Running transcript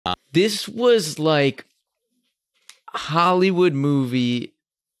This was like Hollywood movie,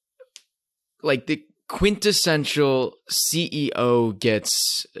 like the quintessential CEO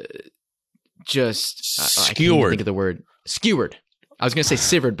gets just I can't even think of the word skewered. I was gonna say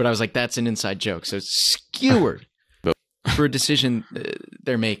severed, but I was like, that's an inside joke. So it's skewered for a decision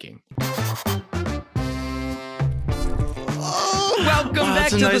they're making. Welcome back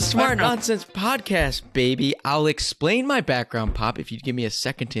to the Smart Nonsense Podcast, baby. I'll explain my background, Pop, if you'd give me a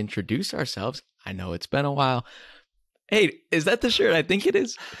second to introduce ourselves. I know it's been a while. Hey, is that the shirt? I think it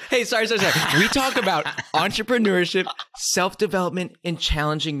is. Hey, sorry. We talk about entrepreneurship, self-development, and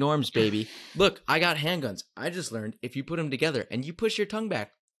challenging norms, baby. Look, I got handguns. I just learned if you put them together and you push your tongue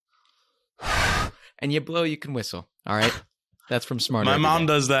back and you blow, you can whistle. All right? That's from Smart. My mom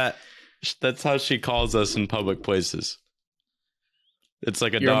does that. That's how she calls us in public places. It's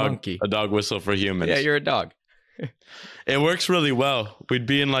like a dog whistle for humans. Yeah, you're a dog. It works really well. We'd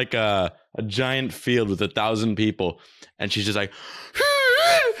be in like a giant field with 1,000 people, and she's just like,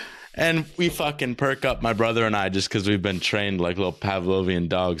 and we fucking perk up, my brother and I, just because we've been trained like little Pavlovian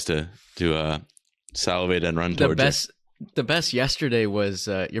dogs to salivate and run towards her. The best yesterday was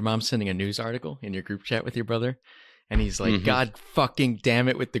your mom sending a news article in your group chat with your brother, and he's like, God fucking damn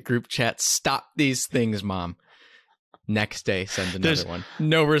it with the group chat. Stop these things, Mom. Next day, send another one.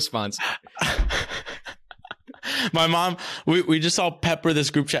 No response. My mom, we just all pepper this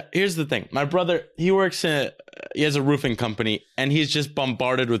group chat. Here's the thing. My brother, he has a roofing company, and he's just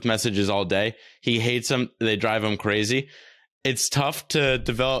bombarded with messages all day. He hates them. They drive him crazy. It's tough to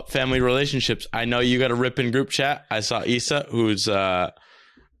develop family relationships. I know you got a ripping group chat. I saw Issa, who's, I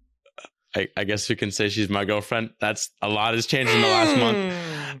guess you can say she's my girlfriend. A lot has changed in the last month.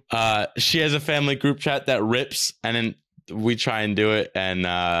 She has a family group chat that rips, and then we try and do it,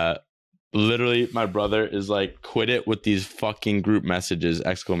 and literally my brother is like, quit it with these fucking group messages, !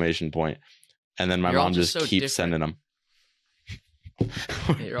 And then my mom just keeps sending them.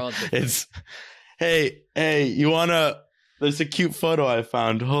 You're all different. It's hey, you wanna, there's a cute photo I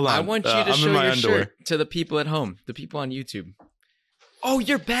found. Hold on. I want you to show your shirt to the people at home, the people on YouTube. Oh,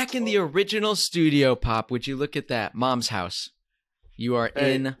 you're back in the original studio, Pop. Would you look at that? Mom's house. You are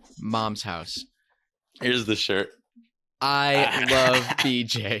in Mom's house. Here's the shirt. I love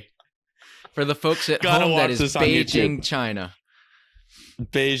BJ. For the folks at home, that is Beijing, China.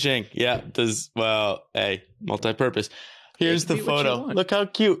 Beijing, yeah. Hey, multi-purpose. Here's the photo. Look how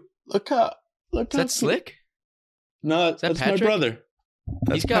cute. Look how is that Slick? No, that's my brother.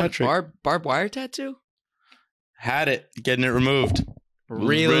 He's got a barbed wire tattoo? Had it. Getting it removed.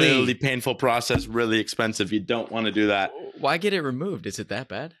 Really painful process. Really expensive. You don't want to do that. Why get it removed? Is it that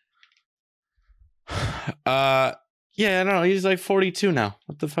bad? Yeah, no, he's like 42 now.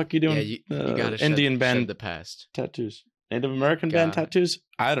 What the fuck are you doing? Yeah, you gotta Indian band shed the past. Tattoos. Native American band tattoos?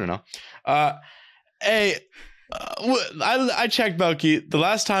 I don't know. Hey, I checked, Belky. The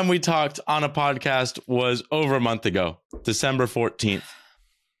last time we talked on a podcast was over a month ago, December 14th.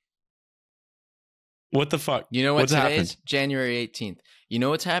 What the fuck? You know what today is? January 18th. You know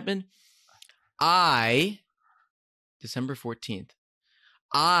what's happened? December 14th.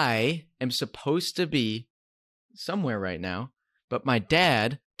 I am supposed to be somewhere right now, but my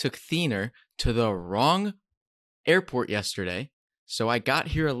dad took Thiener to the wrong airport yesterday, so I got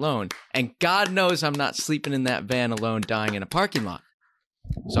here alone, and God knows I'm not sleeping in that van alone, dying in a parking lot.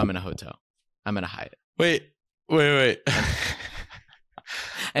 So I'm in a hotel. I'm in a Hyatt. Wait.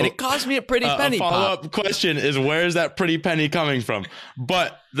 And it cost me a pretty penny. Follow-up question is, where is that pretty penny coming from?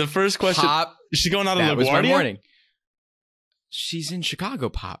 But the first question, Pop, is she going out of LaGuardia? That was my morning. She's in Chicago,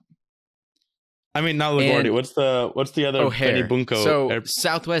 Pop. I mean, not LaGuardia. What's the other O'Hare. Benny Bunko? So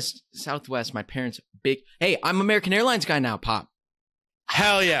Southwest, my parents' big. Hey, I'm American Airlines guy now, Pop.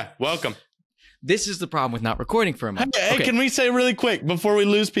 Hell yeah. Welcome. This is the problem with not recording for a month. Hey, can we say really quick before we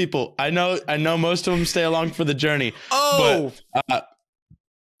lose people? I know most of them stay along for the journey. Oh. But,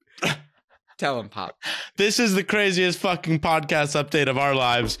 tell them, Pop. This is the craziest fucking podcast update of our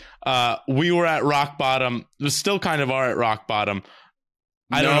lives. We were at rock bottom. We still kind of are at rock bottom.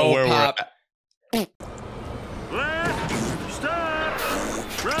 I don't know where Pop. we're at.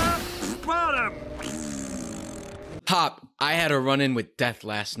 Pop, I had a run-in with death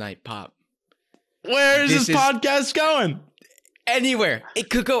last night, Pop. Where is this podcast going? Anywhere. It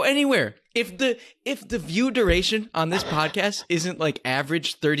could go anywhere. If the view duration on this podcast isn't like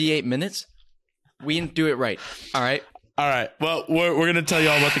average 38 minutes, we didn't do it right. All right? All right. Well, we're going to tell you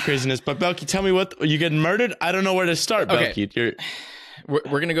all about the craziness. But, Belky, tell me what... Are you getting murdered? I don't know where to start, Belky. Okay. We're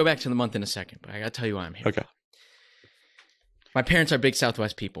going to go back to the month in a second, but I got to tell you why I'm here. Okay. My parents are big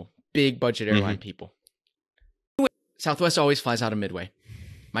Southwest people. Big budget airline people. Southwest always flies out of Midway.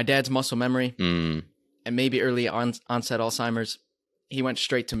 My dad's muscle memory Mm. and maybe early onset Alzheimer's, he went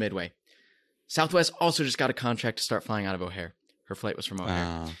straight to Midway. Southwest also just got a contract to start flying out of O'Hare. Her flight was from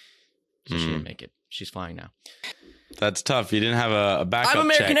O'Hare. So she didn't make it. She's flying now. That's tough. You didn't have a backup. I'm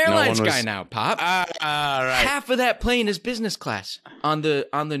American check. Airlines no one was... guy now, Pop. Right. Half of that plane is business class. On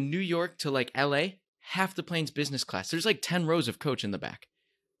the New York to like LA, half the plane's business class. There's like 10 rows of coach in the back.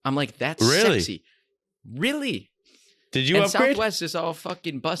 I'm like, that's really? sexy. Really? Did you and upgrade? Southwest is all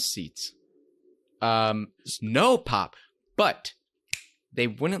fucking bus seats. No, Pop. But they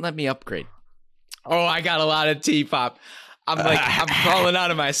wouldn't let me upgrade. Oh, I got a lot of tea, Pop. I'm like, I'm crawling out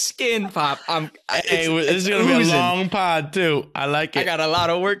of my skin, Pop. Hey, this is going to be a long pod, too. I like it. I got a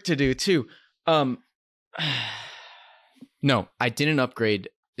lot of work to do, too. No, I didn't upgrade.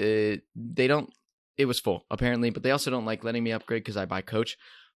 They don't, it was full, apparently, but they also don't like letting me upgrade because I buy coach.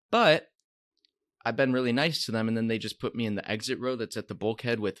 But I've been really nice to them, and then they just put me in the exit row that's at the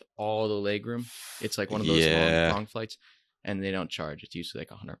bulkhead with all the legroom. It's like one of those long flights, and they don't charge. It's usually like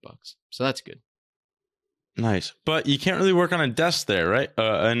 $100. So that's good. Nice. But you can't really work on a desk there, right?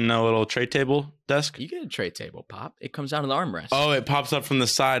 In a little tray table desk? You get a tray table, Pop. It comes out of the armrest. Oh, it pops up from the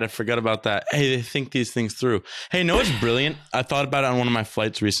side. I forgot about that. Hey, they think these things through. Hey, you know what's brilliant? I thought about it on one of my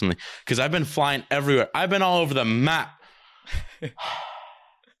flights recently because I've been flying everywhere. I've been all over the map.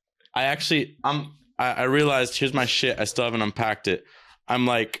 I realized, here's my shit. I still haven't unpacked it. I'm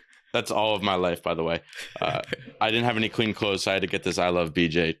like, that's all of my life, by the way. I didn't have any clean clothes, so I had to get this I Love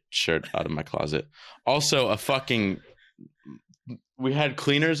BJ shirt out of my closet. Also, we had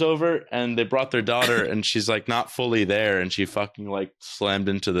cleaners over, and they brought their daughter, and she's like not fully there, and she fucking like slammed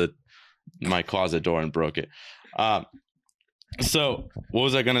into my closet door and broke it. So what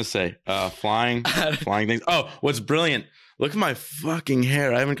was I gonna say? Flying things. Oh, what's brilliant? Look at my fucking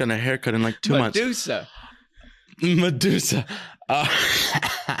hair. I haven't gotten a haircut in like 2 months. Medusa.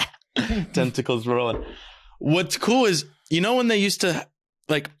 Tentacles rolling. What's cool is, you know, when they used to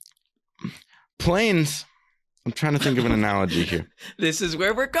like planes. I'm trying to think of an analogy here. This is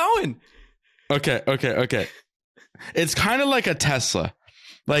where we're going. Okay. It's kind of like a Tesla.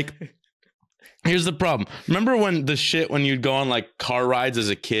 Like, here's the problem. Remember when you'd go on like car rides as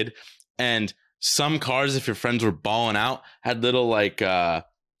a kid, and some cars, if your friends were balling out, had little like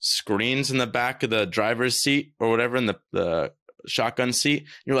screens in the back of the driver's seat or whatever, in the shotgun seat.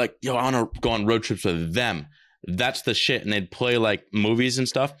 You're like, yo, I want to go on road trips with them. That's the shit. And they'd play like movies and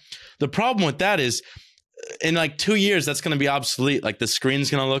stuff. The problem with that is, in like 2 years, that's going to be obsolete. Like the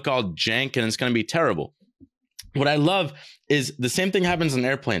screen's going to look all jank and it's going to be terrible. What I love is the same thing happens in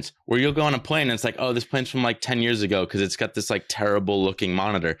airplanes, where you'll go on a plane and it's like, oh, this plane's from like 10 years ago because it's got this like terrible looking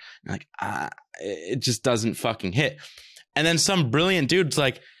monitor. And like, it just doesn't fucking hit. And then some brilliant dude's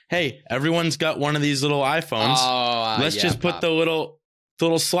like, hey, everyone's got one of these little iPhones. Let's just put the little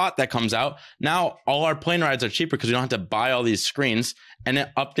slot that comes out. Now all our plane rides are cheaper because we don't have to buy all these screens, and it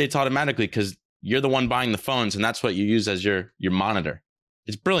updates automatically because you're the one buying the phones, and that's what you use as your monitor.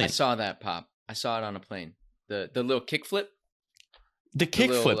 It's brilliant. I saw that, Pop. I saw it on a plane. The little kick flip. The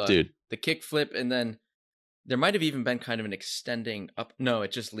kick flip, dude. The kick flip, and then there might have even been kind of an extending up. No,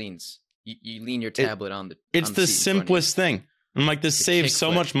 it just leans. You lean your tablet on the. It's the simplest thing. I'm like, this saves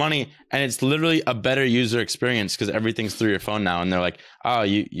so much money, and it's literally a better user experience because everything's through your phone now. And they're like, oh,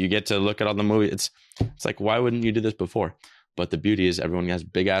 you get to look at all the movies. It's like, why wouldn't you do this before? But the beauty is everyone has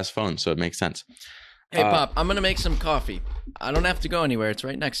big ass phones, so it makes sense. Hey, Pop, I'm going to make some coffee. I don't have to go anywhere. It's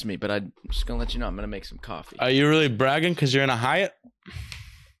right next to me, but I'm just going to let you know I'm going to make some coffee. Are you really bragging because you're in a Hyatt?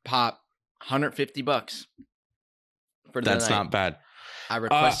 Pop, $150 for the That's night. not bad. I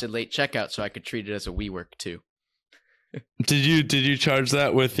requested late checkout so I could treat it as a WeWork too. Did you charge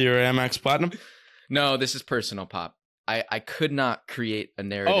that with your Amex Platinum? No, this is personal, Pop. I could not create a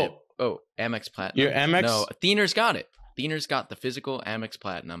narrative. Oh, Amex Platinum. Your Amex? No, Thiener's got it. Thiener's got the physical Amex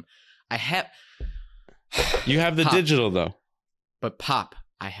Platinum. You have the Pop. digital though. But Pop,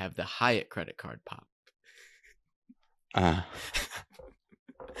 I have the Hyatt credit card, Pop.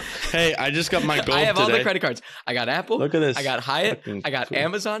 Hey, I just got my gold I have today. all the credit cards. I got Apple. Look at this. I got Hyatt. I got cool.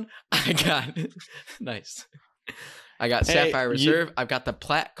 Amazon. I got nice. I got Sapphire Reserve. I've got the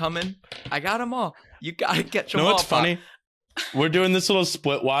Plat coming. I got them all. You gotta get them all. You know what's funny? We're doing this little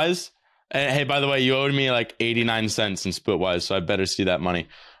Splitwise. And hey, by the way, you owed me like 89 cents in Splitwise, so I better see that money.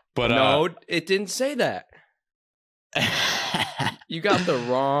 But no, it didn't say that. You got the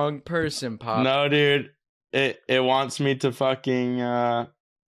wrong person, Pop. No, dude. It wants me to fucking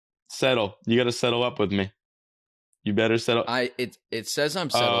settle. You got to settle up with me. You better settle. It says I'm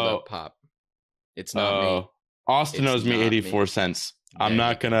settled up, Pop. It's not me. Austin It's owes me 84 cents. I'm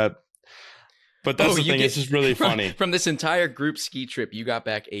not gonna. But that's the you thing. It's just really funny. From this entire group ski trip, you got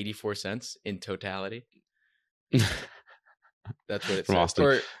back 84 cents in totality. That's what it From says. Austin.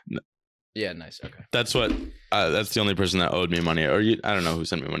 Or, yeah, nice. Okay. That's what. That's the only person that owed me money, or I don't know who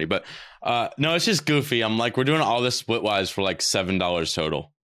sent me money, but no, it's just goofy. I'm like, we're doing all this splitwise for like $7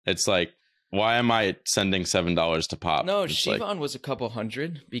 total. It's like, why am I sending $7 to Pop? No, it's Shivan like, was a couple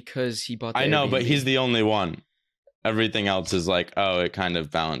hundred because he bought the I know, Airbnb. but he's the only one. Everything else is like, oh, it kind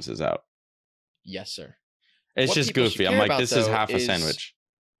of balances out. Yes, sir. It's What just people should goofy. I'm care like, about, this is though, half a is sandwich.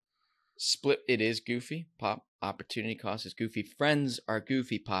 Split, it is goofy. Pop, opportunity cost is goofy. Friends are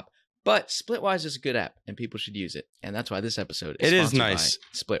goofy, Pop. But Splitwise is a good app, and people should use it. And that's why this episode is It is sponsored nice.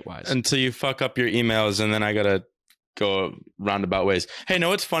 by Splitwise. Until you fuck up your emails, and then I gotta go roundabout ways. Hey,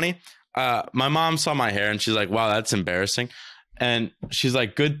 no, it's funny. My mom saw my hair, and she's like, wow, that's embarrassing. And she's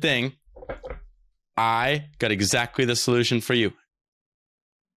like, good thing I got exactly the solution for you.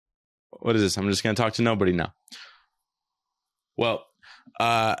 What is this? I'm just gonna talk to nobody now. Well,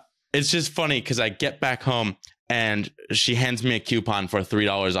 it's just funny because I get back home and she hands me a coupon for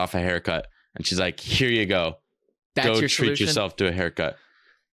 $3 off a haircut. And she's like, here you go. That's go your treat solution? yourself to a haircut.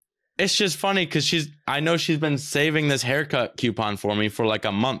 It's just funny because I know she's been saving this haircut coupon for me for like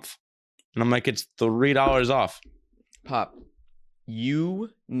a month. And I'm like, it's $3 off. Pop, you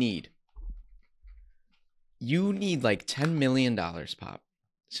need like $10 million, Pop,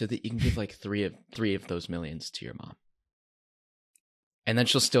 so that you can give like three of those millions to your mom. And then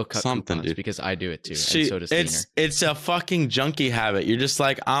she'll still cut Something, coupons dude. because I do it too, and so does Diener. It's a fucking junkie habit. You're just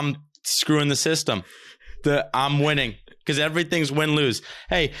like, I'm screwing the system. I'm winning because everything's win-lose.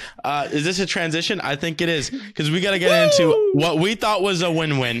 Hey, is this a transition? I think it is because we got to get into what we thought was a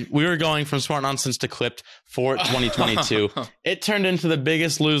win-win. We were going from Smart Nonsense to Clipped for 2022. It turned into the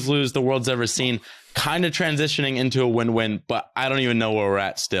biggest lose-lose the world's ever seen, kind of transitioning into a win-win, but I don't even know where we're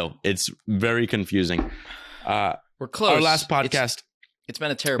at still. It's very confusing. We're close. Our last podcast. It's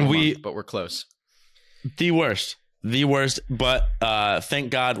been a terrible month, but we're close. The worst, but thank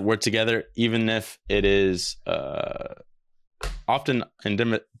God we're together, even if it is often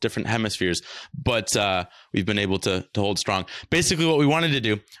in different hemispheres, but we've been able to hold strong. Basically, what we wanted to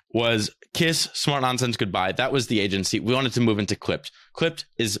do was kiss Smart Nonsense goodbye. That was the agency. We wanted to move into Clipped. Clipped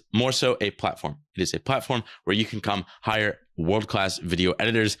is more so a platform. It is a platform where you can come hire world-class video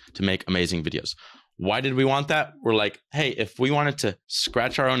editors to make amazing videos. Why did we want that? We're like, hey, if we wanted to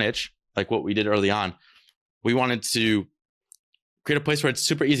scratch our own itch, like what we did early on, we wanted to create a place where it's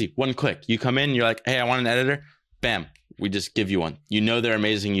super easy. One click. You come in, you're like, hey, I want an editor. Bam. We just give you one. You know they're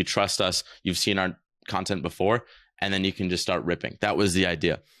amazing. You trust us. You've seen our content before. And then you can just start ripping. That was the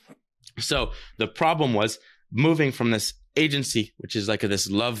idea. So the problem was moving from this agency, which is like this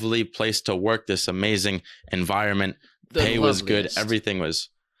lovely place to work, this amazing environment. Pay was good. Everything was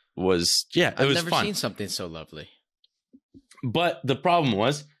yeah, it was fun. I've never seen something so lovely. But the problem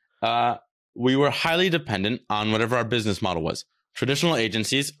was we were highly dependent on whatever our business model was. Traditional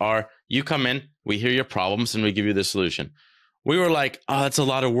agencies are, you come in, we hear your problems, and we give you the solution. We were like, oh, that's a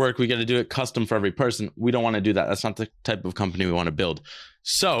lot of work. We got to do it custom for every person. We don't want to do that. That's not the type of company we want to build.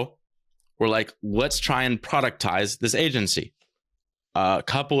 So we're like, let's try and productize this agency. A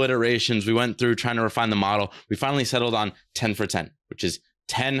couple iterations we went through trying to refine the model. We finally settled on 10 for 10, which is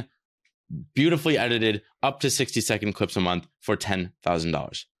 10 beautifully edited up to 60-second clips a month for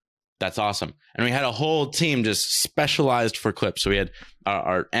 $10,000. That's awesome. And we had a whole team just specialized for clips. So we had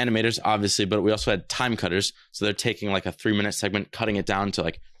our animators, obviously, but we also had time cutters. So they're taking like a 3-minute segment, cutting it down to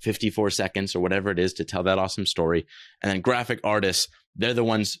like 54 seconds or whatever it is to tell that awesome story. And then graphic artists, they're the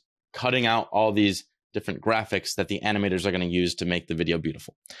ones cutting out all these different graphics that the animators are going to use to make the video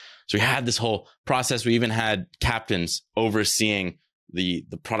beautiful. So we had this whole process. We even had captains overseeing the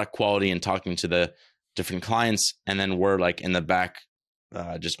product quality and talking to the different clients. And then we're like in the back,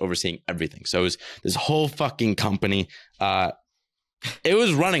 just overseeing everything. So it was this whole fucking company. It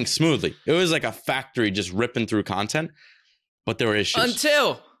was running smoothly. It was like a factory just ripping through content, but there were issues.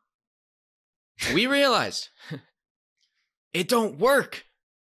 Until we realized it don't work.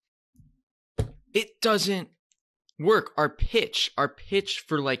 It doesn't work. Our pitch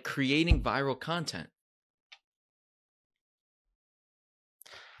for like creating viral content.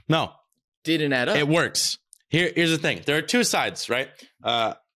 No. Didn't add up. It works. Here's the thing. There are two sides, right?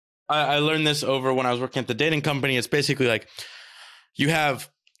 I learned this over when I was working at the dating company. It's basically like you have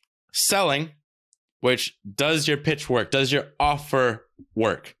selling, which does your pitch work? Does your offer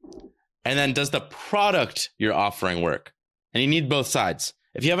work? And then does the product you're offering work? And you need both sides.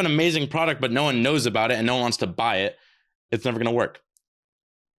 If you have an amazing product, but no one knows about it and no one wants to buy it, it's never going to work.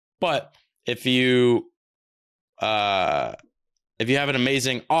 But if you have an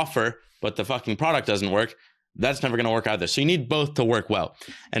amazing offer, but the fucking product doesn't work, that's never going to work either. So you need both to work well.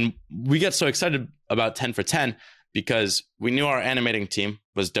 And we get so excited about 10 for 10 because we knew our animating team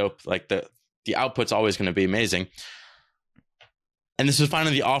was dope. Like the output's always going to be amazing. And this was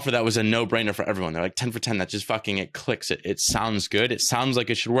finally the offer that was a no-brainer for everyone. They're like, 10 for 10, that just fucking, it clicks. It sounds good. It sounds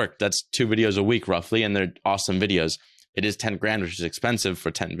like it should work. That's 2 videos a week roughly, and they're awesome videos. It is 10 grand, which is expensive for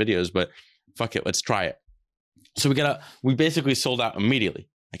 10 videos, but fuck it, let's try it. So we basically sold out immediately.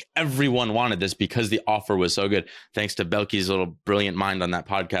 Like everyone wanted this because the offer was so good. Thanks to Belky's little brilliant mind on that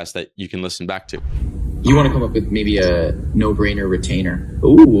podcast that you can listen back to. You want to come up with maybe a no-brainer retainer.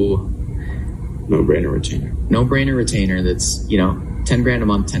 Ooh. No-brainer retainer. No-brainer retainer that's, 10 grand a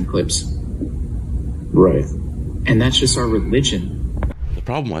month, 10 clips. Right. And that's just our religion. The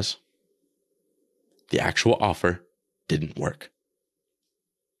problem was the actual offer didn't work.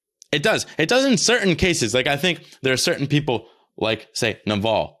 It does. It does in certain cases. Like I think there are certain people like, say,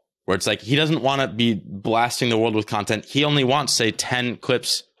 Naval, where it's like he doesn't want to be blasting the world with content. He only wants, say, 10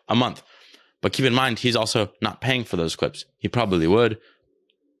 clips a month. But keep in mind, he's also not paying for those clips. He probably would,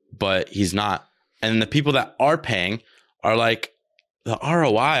 but he's not. And the people that are paying are like, the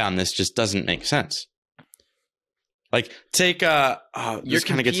ROI on this just doesn't make sense. Like take you're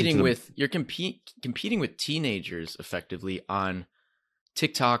competing with teenagers effectively on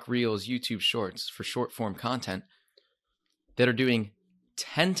TikTok, Reels, YouTube Shorts for short form content that are doing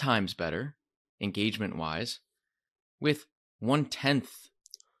 10 times better engagement wise with 1/10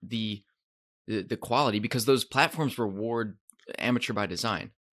 the quality, because those platforms reward amateur by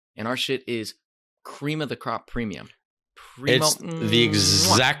design, and our shit is cream of the crop premium. It's the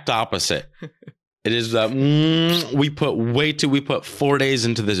exact opposite. It is we put 4 days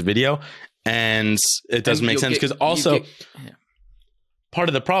into this video, and it doesn't make sense because also part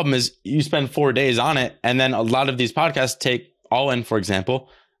of the problem is you spend 4 days on it, and then a lot of these podcasts take All In, for example,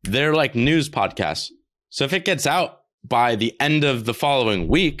 they're like news podcasts. So if it gets out by the end of the following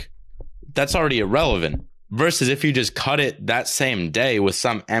week, that's already irrelevant. Versus if you just cut it that same day with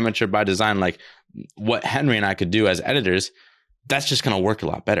some amateur by design, like what Henry and I could do as editors, that's just going to work a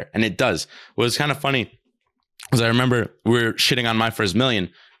lot better. And it does. What was kind of funny was I remember we were shitting on My First Million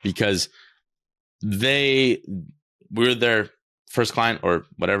because we were their first client or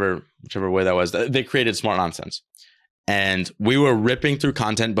whichever way that was. They created Smart Nonsense. And we were ripping through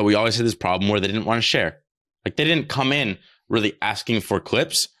content, but we always had this problem where they didn't want to share. Like they didn't come in really asking for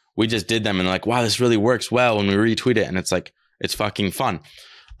clips. We just did them and they're like, wow, this really works well. And we retweet it and it's like, it's fucking fun.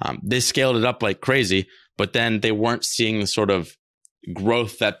 They scaled it up like crazy, but then they weren't seeing the sort of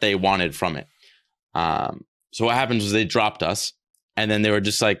growth that they wanted from it. So what happens was they dropped us, and then they were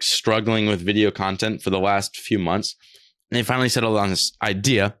just like struggling with video content for the last few months. And they finally settled on this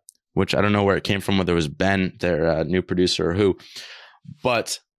idea, which I don't know where it came from, whether it was Ben, their new producer, or who.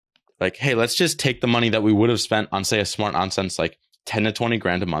 But like, hey, let's just take the money that we would have spent on, say, a Smart Nonsense, like 10 to 20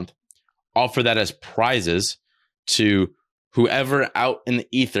 grand a month, offer that as prizes to whoever out in the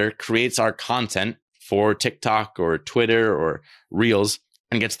ether creates our content for TikTok or Twitter or Reels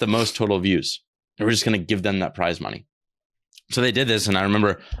and gets the most total views. And we're just going to give them that prize money. So they did this. And I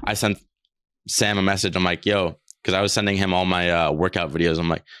remember I sent Sam a message. I'm like, yo, because I was sending him all my workout videos. I'm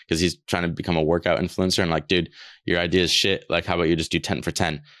like, because he's trying to become a workout influencer. And like, dude, your idea is shit. Like, how about you just do 10 for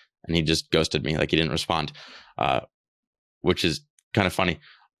 10? And he just ghosted me. Like he didn't respond, which is kind of funny.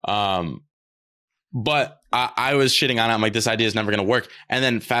 But I was shitting on it. I'm like, this idea is never going to work. And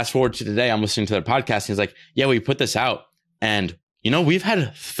then fast forward to today, I'm listening to their podcast. And he's like, yeah, we put this out. And, we've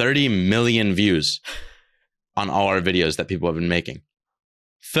had 30 million views on all our videos that people have been making.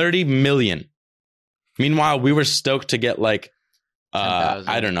 30 million. Meanwhile, we were stoked to get like,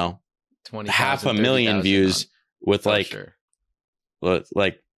 I don't know, 500,000 views with like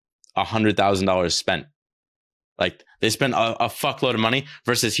 $100,000 spent. Like they spent a fuckload of money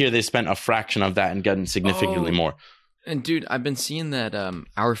versus here they spent a fraction of that and gotten significantly more. And dude, I've been seeing that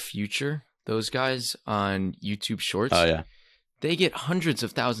Our Future, those guys on YouTube Shorts. Oh yeah, they get hundreds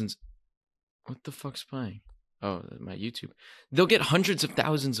of thousands. What the fuck's playing? Oh, my YouTube. They'll get hundreds of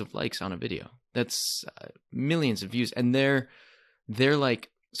thousands of likes on a video. That's millions of views, and they're like.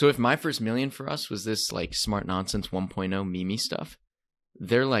 So if My First Million for us was this like Smart Nonsense 1.0 meme stuff,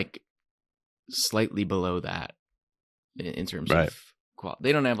 they're like slightly below that. In terms of quality.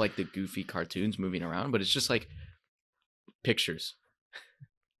 They don't have like the goofy cartoons moving around, but it's just like pictures.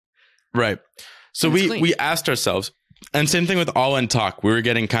 Right. So we asked ourselves, and same thing with All In Talk. We were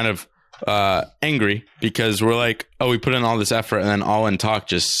getting kind of angry because we're like, oh, we put in all this effort and then All In Talk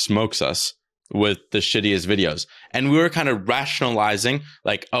just smokes us with the shittiest videos. And we were kind of rationalizing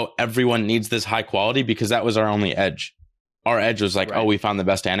like, oh, everyone needs this high quality because that was our only edge. Our edge was like, oh, we found the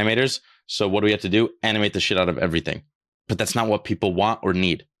best animators. So what do we have to do? Animate the shit out of everything. But that's not what people want or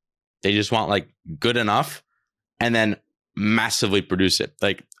need. They just want like good enough and then massively produce it.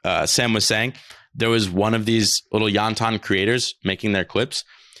 Like Sam was saying, there was one of these little Yanton creators making their clips,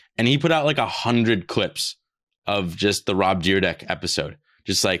 and he put out like 100 clips of just the Rob Dyrdek episode,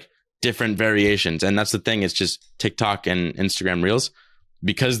 just like different variations. And that's the thing. It's just TikTok and Instagram Reels,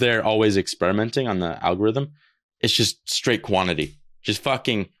 because they're always experimenting on the algorithm. It's just straight quantity. Just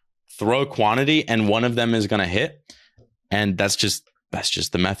fucking throw quantity and one of them is going to hit. And that's just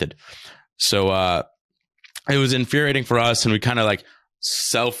the method. So it was infuriating for us. And we kind of like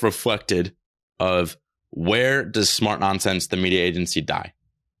self-reflected of, where does Smart Nonsense, the media agency, die?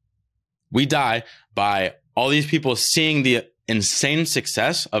 We die by all these people seeing the insane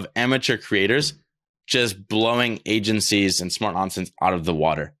success of amateur creators just blowing agencies and Smart Nonsense out of the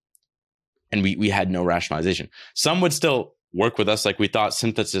water. And we had no rationalization. Some would still work with us. Like we thought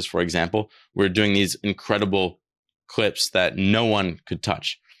Synthesis, for example, we're doing these incredible clips that no one could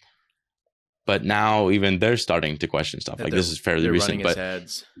touch. But now even they're starting to question stuff. Like this is fairly recent, but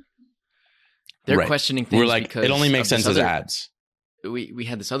ads. They're questioning things. We're like, because it only makes sense as ads. We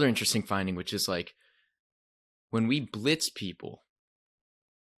had this other interesting finding, which is like, when we blitz people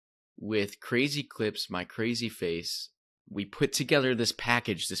with crazy clips, my crazy face, we put together this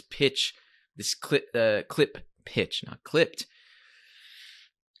package, this pitch, this clip pitch, not clipped.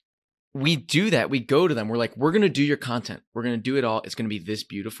 We do that. We go to them. We're like, we're going to do your content. We're going to do it all. It's going to be this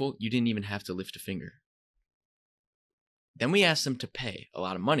beautiful. You didn't even have to lift a finger. Then we ask them to pay a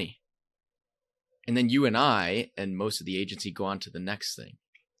lot of money. And then you and I and most of the agency go on to the next thing,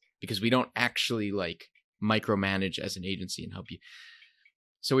 because we don't actually like micromanage as an agency and help you.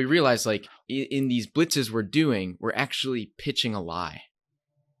 So we realized, like, in these blitzes we're doing, we're actually pitching a lie.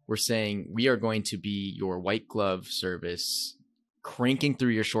 We're saying we are going to be your white glove service, cranking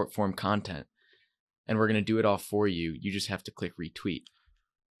through your short form content, and we're going to do it all for you. You just have to click retweet.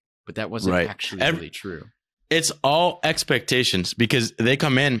 But that wasn't actually really true. It's all expectations, because they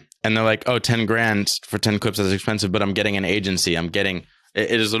come in and they're like, oh, 10 grand for 10 clips is expensive, but I'm getting an agency. it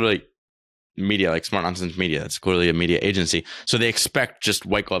is literally media, like Smart Nonsense Media. That's clearly a media agency. So they expect just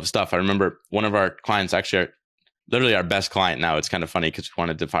white glove stuff. I remember one of our clients, actually literally our best client now. It's kind of funny because we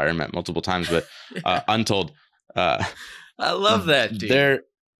wanted to fire him at multiple times, but Untold. I love that, dude.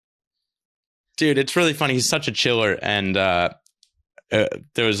 Dude, it's really funny. He's such a chiller. And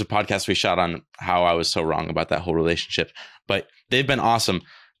there was a podcast we shot on how I was so wrong about that whole relationship, but they've been awesome.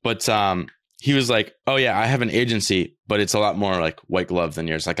 But he was like, oh yeah, I have an agency, but it's a lot more like white glove than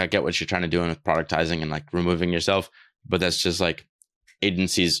yours. Like, I get what you're trying to do with productizing and like removing yourself, but that's just like,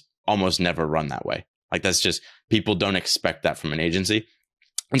 agencies almost never run that way. Like, that's just, people don't expect that from an agency.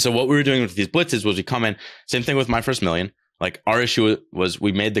 And so what we were doing with these blitzes was we come in, same thing with My First Million. Like, our issue was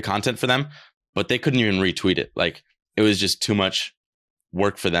we made the content for them, but they couldn't even retweet it. Like, it was just too much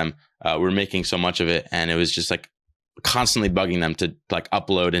work for them. We were making so much of it, and it was just like constantly bugging them to like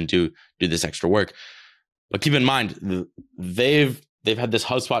upload and do this extra work. But keep in mind, they've had this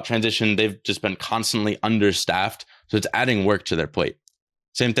HubSpot transition. They've just been constantly understaffed, so it's adding work to their plate.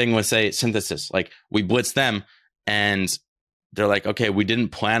 Same thing with, say, Synthesis. Like, we blitz them, and they're like, okay, we didn't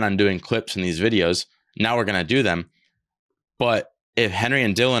plan on doing clips in these videos. Now we're going to do them. But if Henry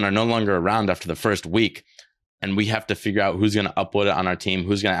and Dylan are no longer around after the first week, and we have to figure out who's going to upload it on our team,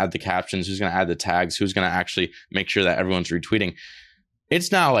 who's going to add the captions, who's going to add the tags, who's going to actually make sure that everyone's retweeting,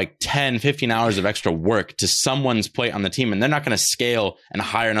 it's now like 10, 15 hours of extra work to someone's plate on the team. And they're not going to scale and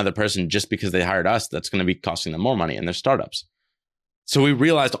hire another person just because they hired us. That's going to be costing them more money in their startups. So we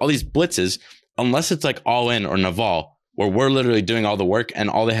realized all these blitzes, unless it's like All In or Naval, where we're literally doing all the work and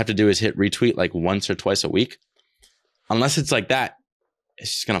all they have to do is hit retweet like once or twice a week. Unless it's like that,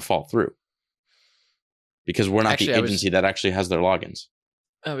 it's just going to fall through. Because we're not the agency that actually has their logins.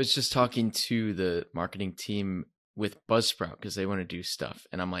 I was just talking to the marketing team with Buzzsprout because they want to do stuff.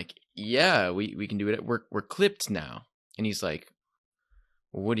 And I'm like, yeah, we can do it. We're clipped now. And he's like,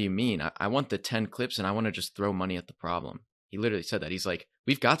 well, what do you mean? I want the 10 clips and I want to just throw money at the problem. He literally said that. He's like,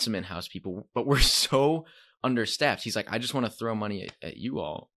 we've got some in-house people, but we're so understaffed. He's like, I just want to throw money at you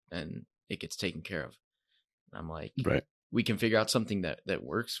all and it gets taken care of. And I'm like, right. We can figure out something that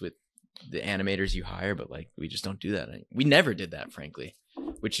works with the animators you hire, but like, we just don't do that. We never did that, frankly,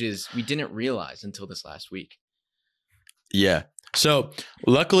 which is, we didn't realize until this last week. Yeah. So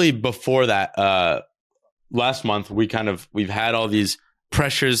luckily before that, last month, we've had all these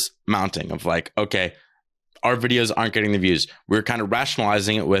pressures mounting of like, okay, our videos aren't getting the views. We're kind of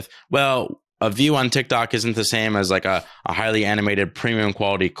rationalizing it with, well, a view on TikTok isn't the same as like a highly animated premium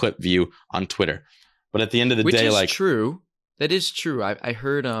quality clip view on Twitter. But at the end of the day, like, true. That is true. I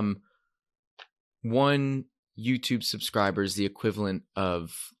heard one YouTube subscriber is the equivalent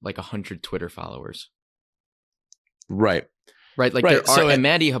of like 100 Twitter followers. Right. Right. Like Right, there are, so and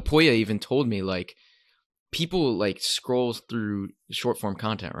Maddie Hapoya even told me like people like scroll through short form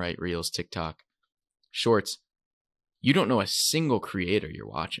content, right? Reels, TikTok, shorts. You don't know a single creator you're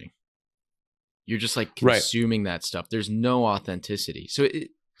watching. You're just like consuming that stuff. There's no authenticity. So it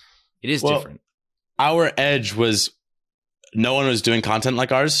is different. Our edge was no one was doing content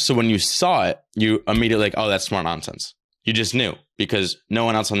like ours. So when you saw it, you immediately like, oh, that's smart nonsense. You just knew because no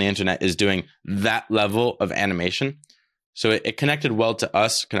one else on the internet is doing that level of animation. So it connected well to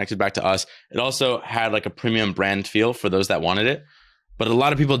us, connected back to us. It also had like a premium brand feel for those that wanted it. But a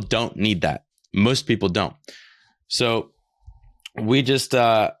lot of people don't need that. Most people don't. So we just,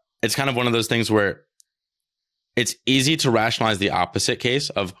 it's kind of one of those things where it's easy to rationalize the opposite case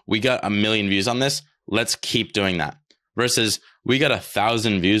of we got 1 million views on this. Let's keep doing that versus we got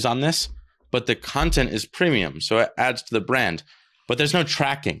 1,000 views on this, but the content is premium. So it adds to the brand, but there's no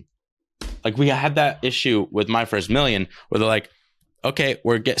tracking. Like we had that issue with My First Million where they're like, okay,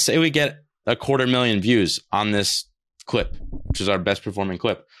 say we get 250,000 views on this clip, which is our best performing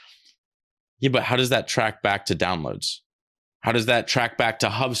clip. Yeah, but how does that track back to downloads? How does that track back to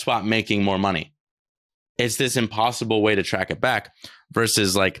HubSpot making more money? It's this impossible way to track it back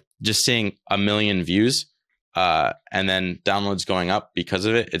versus like just seeing 1 million views and then downloads going up because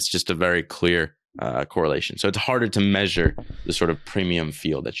of it. It's just a very clear correlation. So it's harder to measure the sort of premium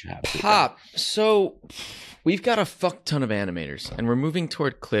feel that you have. Pop. So we've got a fuck ton of animators and we're moving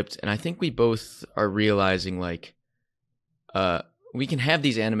toward clipped. And I think we both are realizing like we can have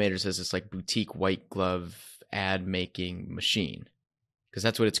these animators as this like boutique white glove ad making machine because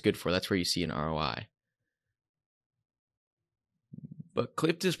that's what it's good for. That's where you see an ROI. But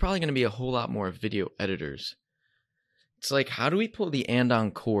clipped is probably going to be a whole lot more video editors. It's like, how do we pull the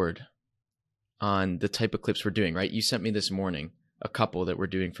and-on cord on the type of clips we're doing, right? You sent me this morning a couple that we're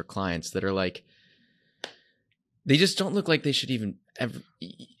doing for clients that are like, they just don't look like they should even ever.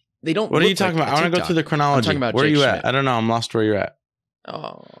 They don't. What are you talking about? I want to go through the chronology. I'm talking about where Jake are you Schmidt. at? I don't know. I'm lost where you're at.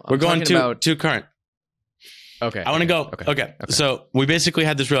 Oh, we're going to current. Okay. I want to go. Okay. So we basically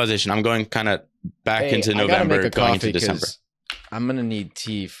had this realization. I'm going kind of back into November, going into December. I'm going to need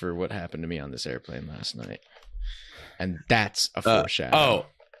tea for what happened to me on this airplane last night. And that's a foreshadow. Oh,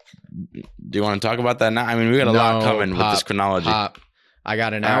 do you want to talk about that now? I mean, we got a lot coming with this chronology. Pop. I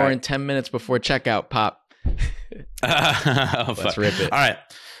got an hour and 10 minutes before checkout, Pop. Let's rip it. All right.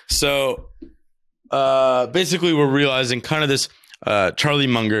 So basically, we're realizing kind of this Charlie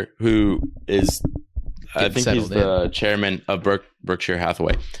Munger, who is, I think he's the chairman of Berkshire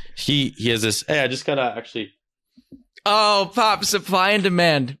Hathaway. He has this, hey, I just got to actually. Oh, Pop, supply and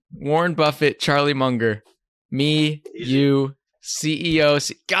demand. Warren Buffett, Charlie Munger. Me, you,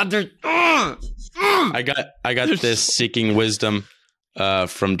 CEO. God, they're. I got this Seeking Wisdom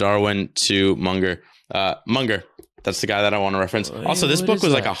from Darwin to Munger. Munger, that's the guy that I want to reference. Also, this book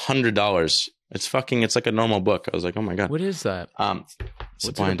was like $100. It's like a normal book. I was like, oh my God. What is that? What's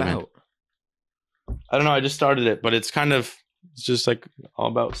it about? I don't know. I just started it, but it's just like all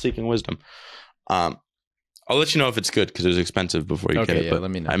about seeking wisdom. I'll let you know if it's good because it was expensive before you get it. But let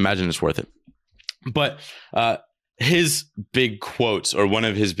me know. I imagine it's worth it. But his big quotes, or one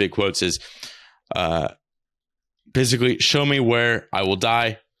of his big quotes, is basically, show me where I will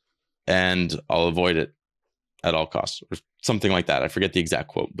die and I'll avoid it at all costs, or something like that. I forget the exact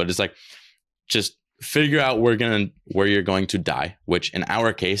quote, but it's like, just figure out where you're going to die, which in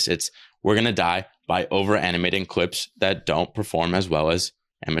our case, we're going to die by over animating clips that don't perform as well as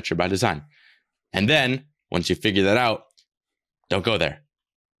Amateur by Design. And then once you figure that out, don't go there.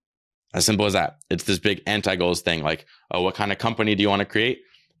 As simple as that. It's this big anti-goals thing. Like, oh, what kind of company do you want to create?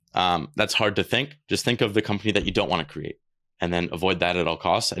 That's hard to think. Just think of the company that you don't want to create and then avoid that at all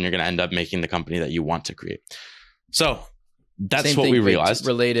costs. And you're going to end up making the company that you want to create. So that's what we realized.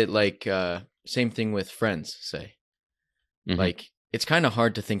 Related, like, same thing with friends, say. Mm-hmm. Like, it's kind of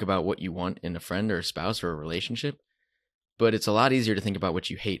hard to think about what you want in a friend or a spouse or a relationship, but it's a lot easier to think about what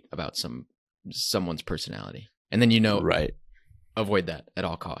you hate about someone's personality. And then, right, avoid that at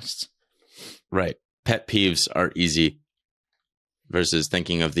all costs. Right. Pet peeves are easy versus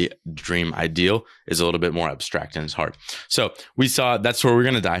thinking of the dream ideal is a little bit more abstract and it's hard. So we saw that's where we're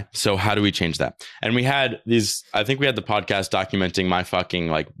going to die. So how do we change that? And we had I think we had the podcast documenting my fucking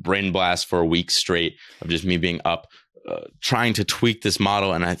like brain blast for a week straight of just me being up, trying to tweak this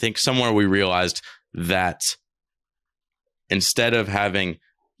model. And I think somewhere we realized that instead of having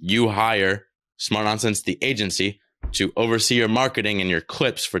you hire Smart Nonsense, the agency, to oversee your marketing and your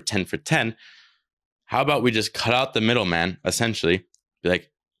clips for 10 for 10, how about we just cut out the middleman, essentially? Be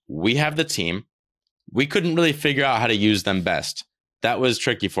like, we have the team, we couldn't really figure out how to use them best. That was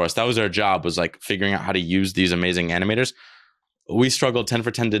tricky for us. That was our job, was like figuring out how to use these amazing animators. We struggled. 10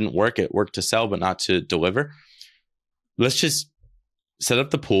 for 10 didn't work. It worked to sell, but not to deliver. Let's just set up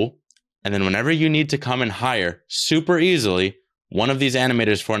the pool. And then whenever you need to come and hire super easily one of these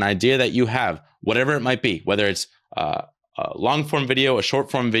animators for an idea that you have, whatever it might be, whether it's a long form video, a short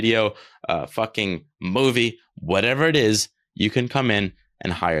form video, a fucking movie, whatever it is, you can come in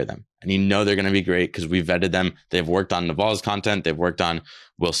and hire them. And you know they're going to be great because we vetted them. They've worked on Naval's content. They've worked on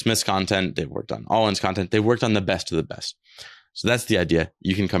Will Smith's content. They've worked on Owen's content. They've worked on the best of the best. So that's the idea.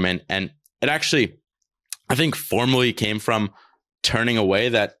 You can come in, and it actually, I think, formally came from turning away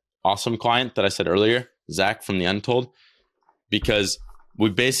that awesome client that I said earlier, Zach from The Untold, because we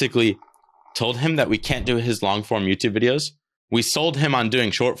basically told him that we can't do his long form YouTube videos. We sold him on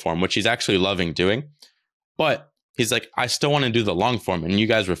doing short form, which he's actually loving doing. But he's like, I still want to do the long form and you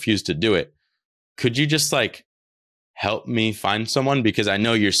guys refuse to do it. Could you just like help me find someone? Because I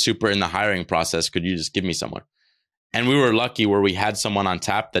know you're super in the hiring process. Could you just give me someone? And we were lucky where we had someone on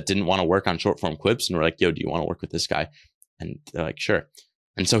tap that didn't want to work on short form clips. And we're like, yo, do you want to work with this guy? And they're like, sure.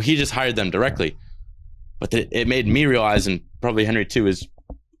 And so he just hired them directly. But it made me realize, and probably Henry too, is,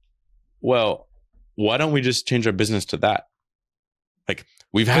 well, why don't we just change our business to that? Like,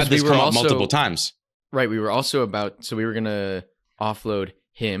 we've had this come up multiple times. Right. We were also so we were going to offload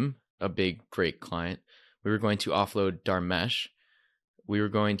him, a big, great client. We were going to offload Dharmesh. We were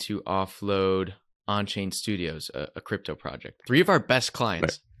going to offload On-Chain Studios, a crypto project. 3 of our best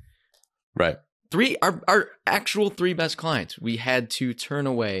clients. Right. 3, our actual 3 best clients. We had to turn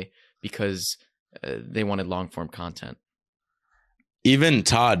away because they wanted long-form content. Even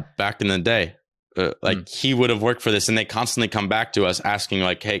Todd, back in the day, he would have worked for this, and they constantly come back to us asking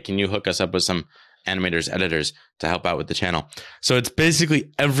like, hey, can you hook us up with some animators, editors to help out with the channel? So it's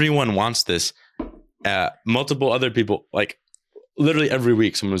basically everyone wants this. Multiple other people, like literally every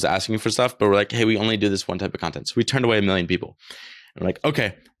week someone was asking for stuff, but we're like, hey, we only do this one type of content. So we turned away 1 million people. And we're like,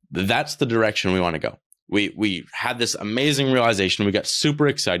 okay, that's the direction we want to go. We had this amazing realization. We got super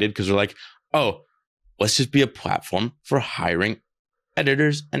excited because we're like, oh, let's just be a platform for hiring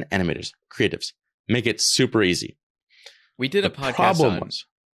editors and animators, creatives. Make it super easy. We did a podcast on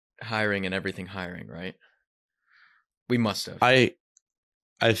hiring and everything hiring, right? We must have. I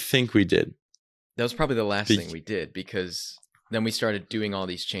think we did. That was probably the last thing we did, because then we started doing all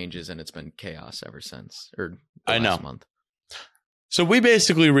these changes and it's been chaos ever since, or the last month. So we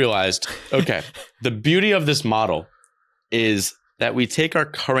basically realized, okay, the beauty of this model is that we take our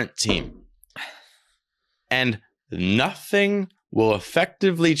current team and nothing will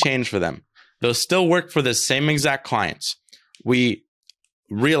effectively change for them. They'll still work for the same exact clients. We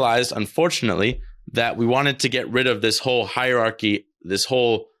realized, unfortunately, that we wanted to get rid of this whole hierarchy, this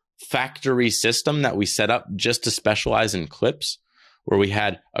whole factory system that we set up just to specialize in clips, where we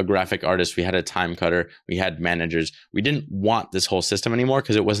had a graphic artist, we had a time cutter, we had managers. We didn't want this whole system anymore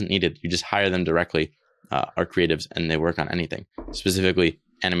because it wasn't needed. You just hire them directly, our creatives, and they work on anything, specifically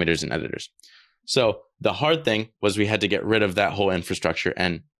animators and editors. So the hard thing was we had to get rid of that whole infrastructure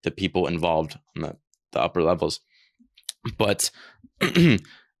and the people involved on the upper levels. But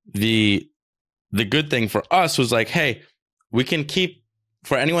the good thing for us was like, hey, we can keep,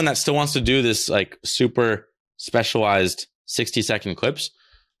 for anyone that still wants to do this like super specialized 60-second clips,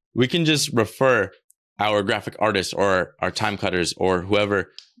 we can just refer our graphic artists or our time cutters or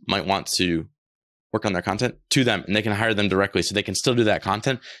whoever might want to work on their content to them, and they can hire them directly, so they can still do that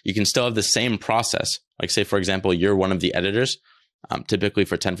content. You can still have the same process. Like, say, for example, you're one of the editors. Typically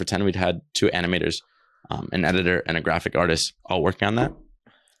for 10 for 10, we'd had 2 animators, an editor and a graphic artist all working on that.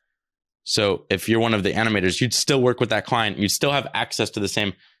 So if you're one of the animators, you'd still work with that client. You'd still have access to the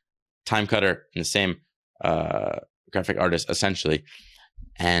same time cutter and the same graphic artist, essentially.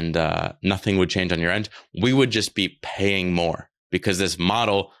 And nothing would change on your end. We would just be paying more, because this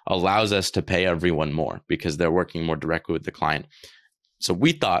model allows us to pay everyone more because they're working more directly with the client. So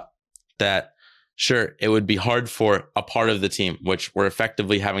we thought that, sure, it would be hard for a part of the team, which we're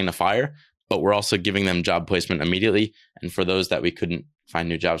effectively having to fire, but we're also giving them job placement immediately. And for those that we couldn't find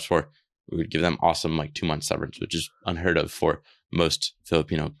new jobs for, we would give them awesome, like 2-month severance, which is unheard of for most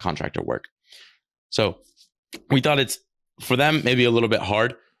Filipino contractor work. So we thought it's, for them, maybe a little bit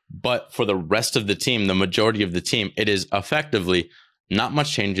hard, but for the rest of the team, the majority of the team, it is effectively not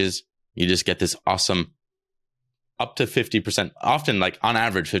much changes. You just get this awesome up to 50%, often like on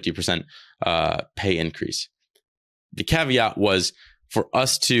average 50% pay increase. The caveat was for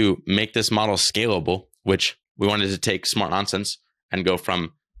us to make this model scalable, which we wanted to take Smart Nonsense and go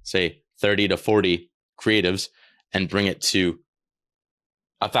from, say, 30 to 40 creatives and bring it to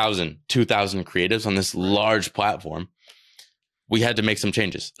 1,000, 2,000 creatives on this large platform, we had to make some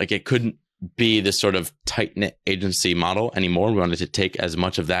changes. Like it couldn't be this sort of tight knit agency model anymore. We wanted to take as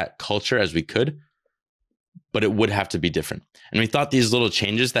much of that culture as we could, but it would have to be different. And we thought these little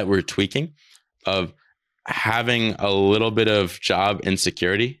changes that we're tweaking of having a little bit of job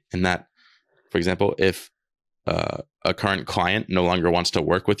insecurity in that, for example, if a current client no longer wants to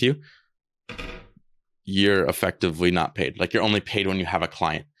work with you, you're effectively not paid. Like you're only paid when you have a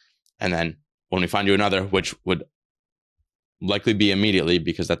client. And then when we find you another, which would likely be immediately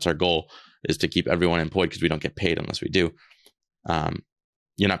because that's our goal, is to keep everyone employed because we don't get paid unless we do.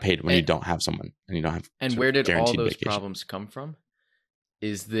 You're not paid when you don't have someone and you don't have. And where did all those vacation. problems come from?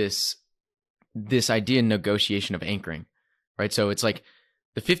 Is this idea in negotiation of anchoring, right? So it's like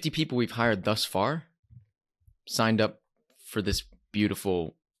the 50 people we've hired thus far signed up for this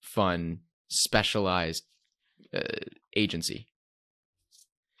beautiful, fun, specialized agency.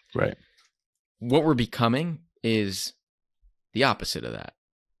 Right. What we're becoming is the opposite of that,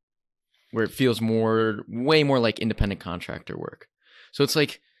 where it feels way more like independent contractor work. So it's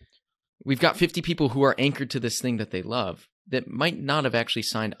like we've got 50 people who are anchored to this thing that they love that might not have actually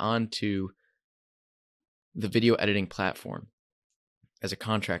signed on to the video editing platform as a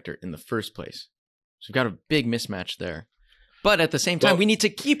contractor in the first place. So we've got a big mismatch there. But at the same time, we need to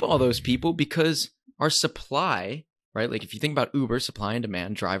keep all those people because our supply, right? Like if you think about Uber, supply and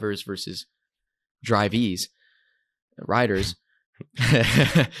demand, drivers versus drivees, riders,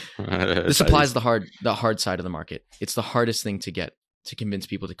 the supply is the hard side of the market. It's the hardest thing to convince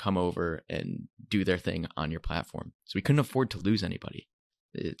people to come over and do their thing on your platform. So we couldn't afford to lose anybody.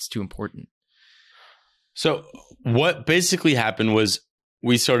 It's too important. So what basically happened was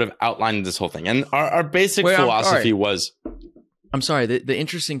we sort of outlined this whole thing. And our basic philosophy was... I'm sorry. The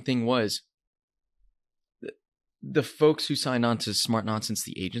interesting thing was the folks who signed on to Smart Nonsense,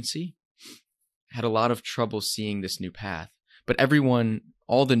 the agency, had a lot of trouble seeing this new path. But everyone,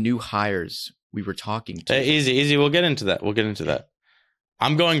 all the new hires we were talking to... Hey, easy. We'll get into that.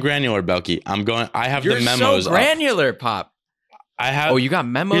 I'm going granular, Belky. I have the memos up. You're so granular, Pop. I have... Oh, you got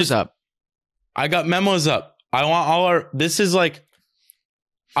memos up. I got memos up. I want all our... This is like...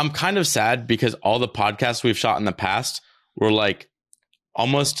 I'm kind of sad because all the podcasts we've shot in the past were like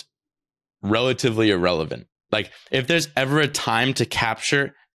almost relatively irrelevant. Like if there's ever a time to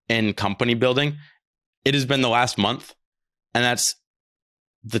capture in company building, it has been the last month. And that's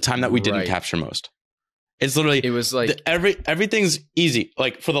the time that we didn't capture most. It's literally... It was like... everything's easy.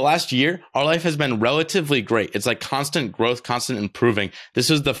 Like for the last year, our life has been relatively great. It's like constant growth, constant improving. This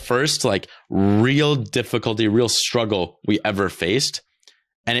was the first like real difficulty, real struggle we ever faced.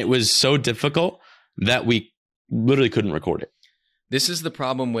 And it was so difficult that we literally couldn't record it. This is the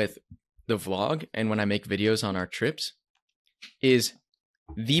problem with the vlog and when I make videos on our trips is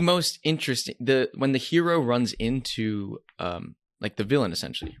the most interesting... When the hero runs into like the villain,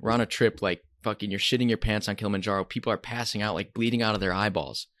 essentially. We're on a trip, like fucking you're shitting your pants on Kilimanjaro. People are passing out, like bleeding out of their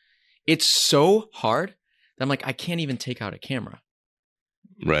eyeballs. It's so hard that I'm like, I can't even take out a camera.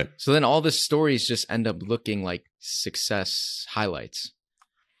 Right. So then all the stories just end up looking like success highlights.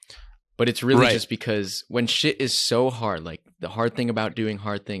 But it's really just because when shit is so hard, like the hard thing about doing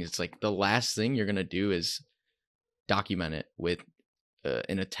hard things, it's like the last thing you're going to do is document it with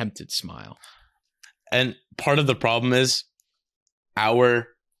an attempted smile. And part of the problem is our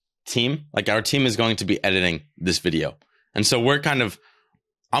team is going to be editing this video. And so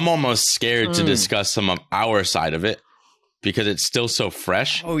I'm almost scared to discuss some of our side of it because it's still so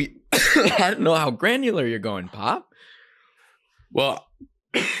fresh. Oh, I don't know how granular you're going, Pop. Well,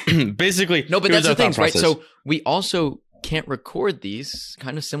 basically, no, but that's the thing, right? So we also can't record these,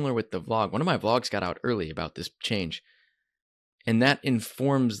 kind of similar with the vlog. One of my vlogs got out early about this change, and that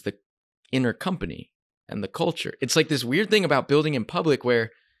informs the inner company and the culture. It's like this weird thing about building in public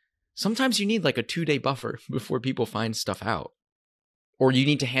where sometimes you need like a 2-day buffer before people find stuff out, or you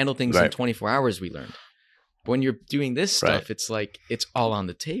need to handle things in 24 hours, we learned. But when you're doing this stuff, it's like it's all on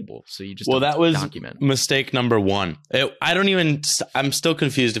the table. So you just that was document. Mistake number one. I'm still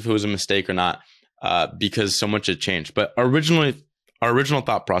confused if it was a mistake or not because so much had changed. But our original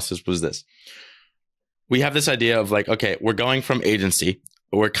thought process was this. We have this idea of like, okay, we're going from agency.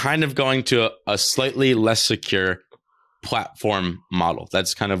 We're kind of going to a slightly less secure platform model.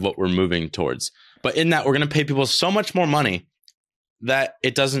 That's kind of what we're moving towards. But in that, we're going to pay people so much more money that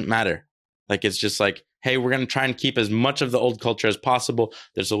it doesn't matter. Like, it's just like, hey, we're going to try and keep as much of the old culture as possible.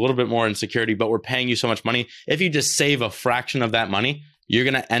 There's a little bit more insecurity, but we're paying you so much money. If you just save a fraction of that money, you're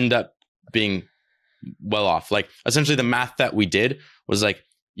going to end up being well off. Like, essentially the math that we did was like,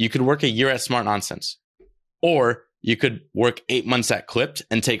 you could work a year at Smart Nonsense, or you could work 8 months at Clipped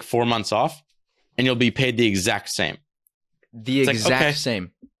and take 4 months off, and you'll be paid the exact same. The exact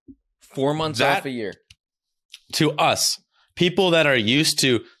same. 4 months off a year. To us, people that are used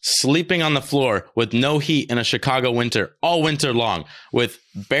to sleeping on the floor with no heat in a Chicago winter all winter long, with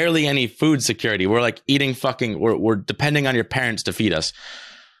barely any food security. We're like eating we're depending on your parents to feed us.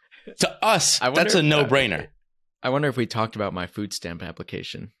 To us, that's a no-brainer. I wonder if we talked about my food stamp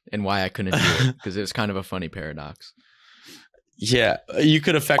application and why I couldn't do it, because it was kind of a funny paradox. Yeah, you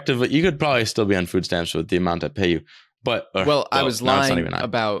could probably still be on food stamps with the amount I pay you. But I was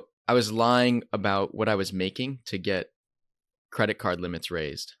lying about what I was making to get credit card limits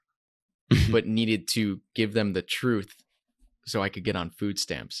raised, but needed to give them the truth so I could get on food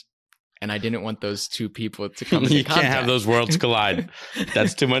stamps. And I didn't want those two people to come into contact. You can't have those worlds collide.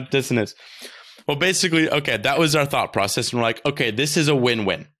 That's too much dissonance. Well, basically, okay, that was our thought process. And we're like, okay, this is a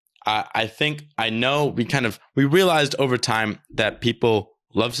win-win. We realized over time that people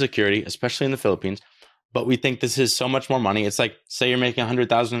love security, especially in the Philippines, but we think this is so much more money. It's like, say you're making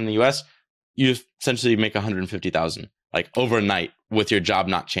 100,000 in the US, you essentially make 150,000 like overnight with your job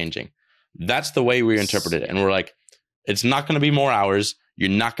not changing. That's the way we interpret it. And we're like, it's not going to be more hours. You're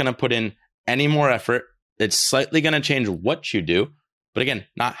not going to put in any more effort. It's slightly going to change what you do, but again,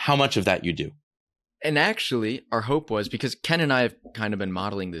 not how much of that you do. And actually, our hope was, because Ken and I have kind of been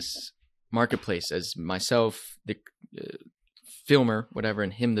modeling this marketplace as myself, the filmer, whatever,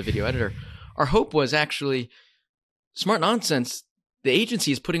 and him, the video editor. Our hope was actually, Smart Nonsense, the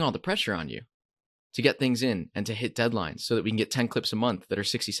agency is putting all the pressure on you to get things in and to hit deadlines so that we can get 10 clips a month that are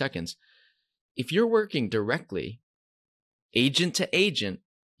 60 seconds. If you're working directly, agent to agent,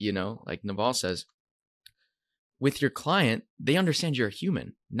 like Naval says, with your client, they understand you're a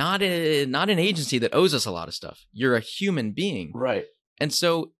human, not an agency that owes us a lot of stuff. You're a human being. Right. And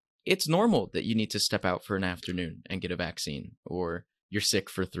so it's normal that you need to step out for an afternoon and get a vaccine, or you're sick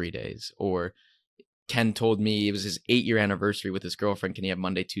for 3 days, or Ken told me it was his 8-year anniversary with his girlfriend. Can he have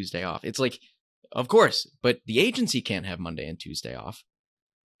Monday, Tuesday off? It's like, of course, but the agency can't have Monday and Tuesday off.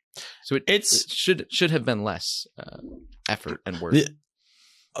 So it should have been less effort and work.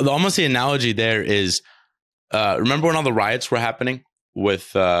 Almost the analogy there is, remember when all the riots were happening with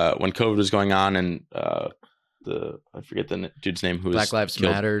when COVID was going on, and I forget the dude's name, who was Black Lives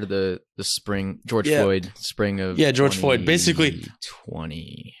killed. Matter, the spring, George Floyd, spring of George Floyd. Basically,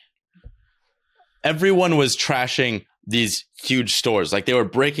 2020. Everyone was trashing these huge stores. Like, they were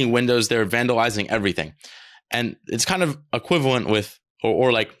breaking windows, they were vandalizing everything. And it's kind of equivalent with,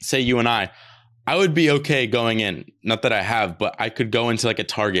 or like, say you and I would be okay going in, not that I have, but I could go into like a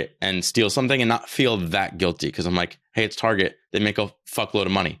Target and steal something and not feel that guilty, because I'm like, hey, it's Target, they make a fuckload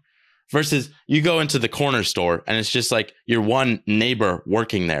of money. Versus you go into the corner store and it's just like your one neighbor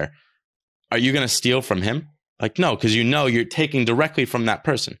working there. Are you going to steal from him? Like, no, because you're taking directly from that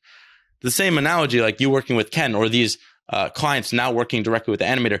person. The same analogy, like you working with Ken, or these clients now working directly with the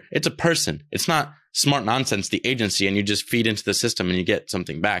animator. It's a person. It's not Smart Nonsense, the agency, and you just feed into the system and you get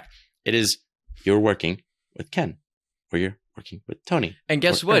something back. It is, you're working with Ken, or you're working with Tony. And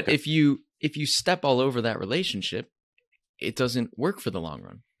guess what? If you step all over that relationship, it doesn't work for the long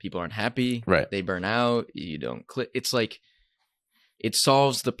run. People aren't happy. Right. They burn out. You don't click. It's like, it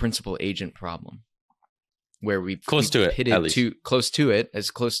solves the principal agent problem, where we've pitted close to it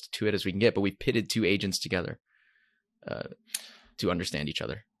as we can get, but we pitted two agents together to understand each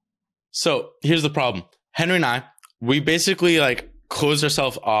other. So here's the problem. Henry and I, we basically like closed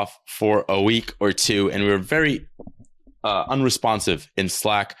ourselves off for a week or two, and we were very unresponsive in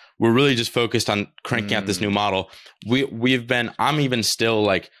Slack. We're really just focused on cranking out this new model. I'm even still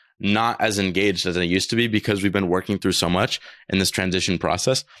like not as engaged as I used to be, because we've been working through so much in this transition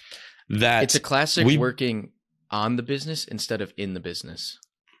process. That it's a classic working on the business instead of in the business.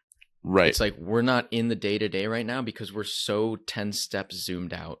 Right. It's like, we're not in the day-to-day right now because we're so 10 steps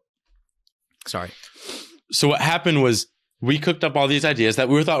zoomed out. Sorry. So what happened was, we cooked up all these ideas that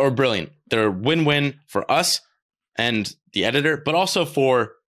we thought were brilliant. They're win-win for us and the editor, but also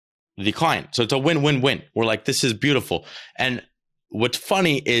for the client. So it's a win-win-win. We're like, this is beautiful. And what's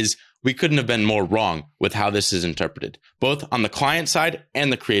funny is, we couldn't have been more wrong with how this is interpreted, both on the client side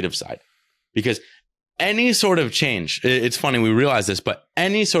and the creative side. Because any sort of change, it's funny, we realize this, but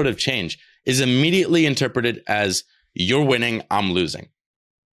any sort of change is immediately interpreted as, you're winning, I'm losing.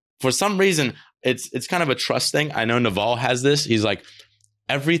 For some reason, it's kind of a trust thing. I know Naval has this. He's like,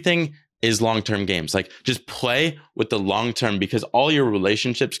 everything is long-term games. Like, just play with the long-term, because all your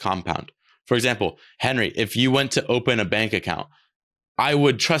relationships compound. For example, Henry, if you went to open a bank account, I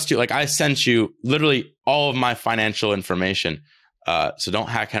would trust you. Like, I sent you literally all of my financial information So don't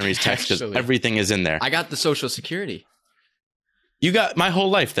hack Henry's text because Actually. everything is in there. I got the social security. You got my whole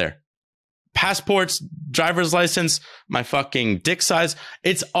life there. Passports, driver's license, my fucking dick size.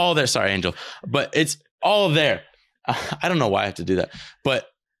 It's all there. Sorry, Angel. But it's all there. I don't know why I have to do that. But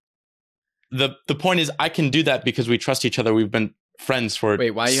the point is I can do that because we trust each other. We've been friends for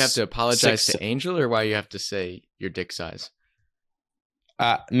Wait, why you have to apologize to Angel or why you have to say your dick size?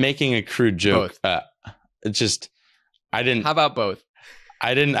 Making a crude joke. It's just, I didn't. How about both?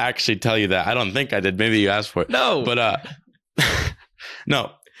 I didn't actually tell you that. I don't think I did. Maybe you asked for it. No. But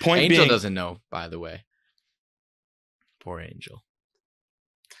no. Point Angel being, doesn't know, by the way. Poor Angel.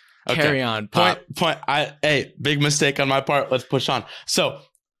 okay. Carry on, Pop. Hey, big mistake on my part. Let's push on. So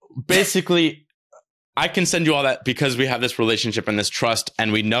basically, I can send you all that because we have this relationship and this trust,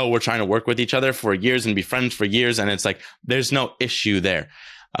 and we know we're trying to work with each other for years and be friends for years. And it's like, there's no issue there.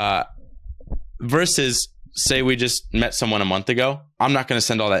 Versus, say we just met someone a month ago. I'm not going to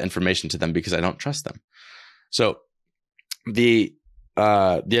send all that information to them because I don't trust them. So the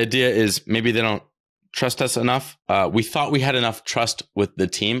idea is maybe they don't trust us enough. We thought we had enough trust with the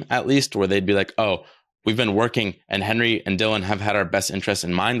team, at least, where they'd be like, oh, we've been working and Henry and Dylan have had our best interests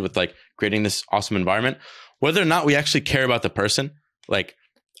in mind with like creating this awesome environment. Whether or not we actually care about the person, like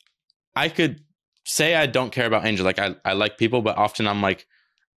I could say I don't care about Angel. Like I like people, but often I'm like,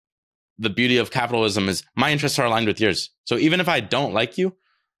 the beauty of capitalism is my interests are aligned with yours. So even if I don't like you,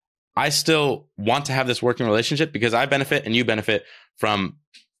 I still want to have this working relationship because I benefit and you benefit from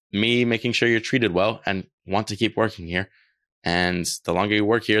me making sure you're treated well and want to keep working here. And the longer you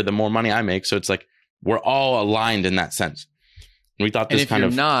work here, the more money I make. So it's like we're all aligned in that sense. And we thought this kind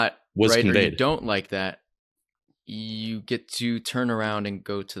of not was right, conveyed. or you don't like that, you get to turn around and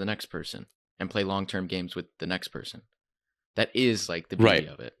go to the next person and play long-term games with the next person. That is like the beauty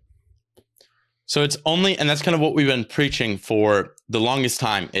of it. So it's only, and that's kind of what we've been preaching for the longest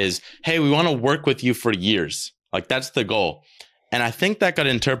time is, hey, we want to work with you for years. Like that's the goal. And I think that got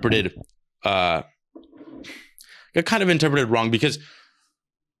interpreted, got kind of interpreted wrong because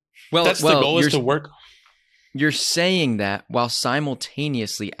that's the goal is to work. You're saying that while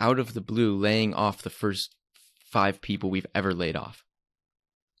simultaneously out of the blue laying off the first 5 people we've ever laid off.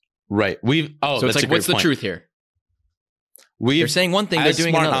 Right. So it's like, what's the truth here? They're saying one thing, they're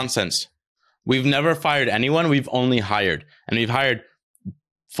doing smart another. Nonsense. We've never fired anyone. We've only hired. And we've hired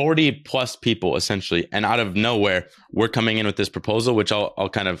 40 plus people essentially. And out of nowhere, we're coming in with this proposal, which I'll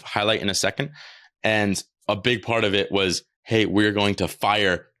kind of highlight in a second. And a big part of it was, hey, we're going to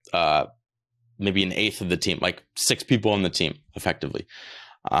fire maybe an eighth of the team, like 6 people on the team effectively.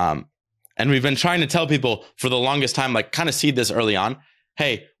 And we've been trying to tell people for the longest time, like kind of seed this early on.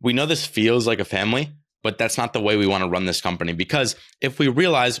 Hey, we know this feels like a family, but that's not the way we want to run this company. Because if we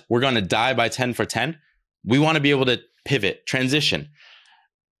realize we're going to die by 10 for 10, we want to be able to pivot, transition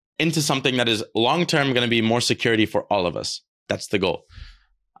into something that is long-term going to be more security for all of us. That's the goal.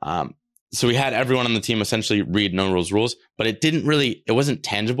 So we had everyone on the team essentially read no rules, but it wasn't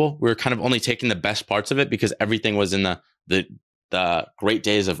tangible. We were kind of only taking the best parts of it because everything was in the great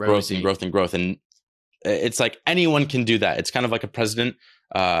days of growth and growth and growth. And it's like anyone can do that. It's kind of like a president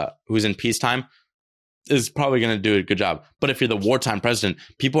who's in peacetime is probably going to do a good job. But if you're the wartime president,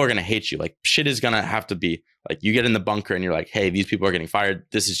 people are going to hate you. Like shit is going to have to be like, you get in the bunker and you're like, hey, these people are getting fired.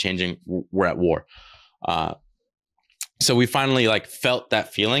 This is changing. We're at war. So we finally like felt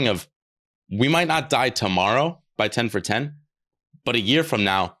that feeling of we might not die tomorrow by 10 for 10, but a year from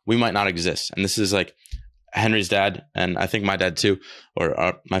now, we might not exist. And this is like Henry's dad. And I think my dad too,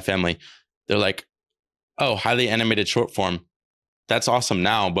 or my family, they're like, oh, highly animated short form. That's awesome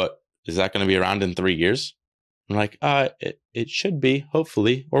now, but is that going to be around in 3 years? I'm like, it should be,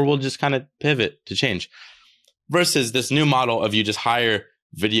 hopefully, or we'll just kind of pivot to change. Versus this new model of you just hire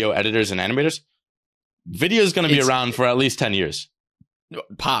video editors and animators. Video is going to be around for at least 10 years.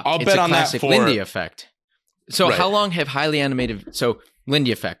 Pop. I'll bet on that for Lindy effect. So Right. how long have highly animated? So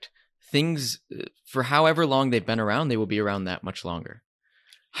Lindy effect. Things for however long they've been around, they will be around that much longer.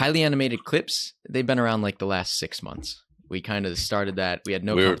 Highly animated clips, they've been around like the last 6 months. We kind of started that. We had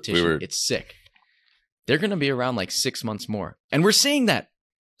no competition. It's sick. They're going to be around like 6 months more. And we're seeing that.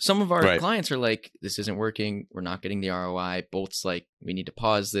 Some of our clients are like, this isn't working. We're not getting the ROI. Bolt's like, we need to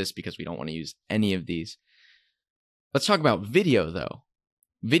pause this because we don't want to use any of these. Let's talk about video, though.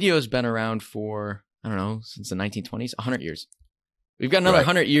 Video has been around for, I don't know, since the 1920s, 100 years. We've got another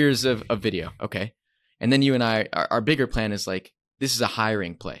 100 years of video. Okay. And then you and I, our bigger plan is like, this is a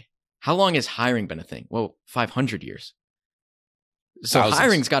hiring play. How long has hiring been a thing? Well, 500 years. So Thousands.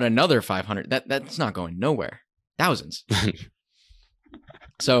 hiring's got another 500. That's not going nowhere. Thousands.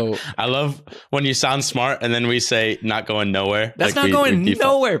 So I love when you sound smart and then we say not going nowhere. that's not going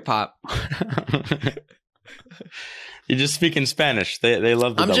nowhere, Pop. You just speak in Spanish. They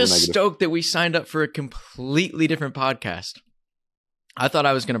love the I'm double just negative. stoked that we signed up for a completely different podcast. I thought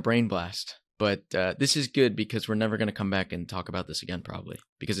I was going to brain blast, but this is good because we're never going to come back and talk about this again, probably,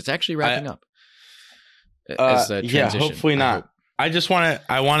 because it's actually wrapping up. As a transition, yeah, hopefully not. I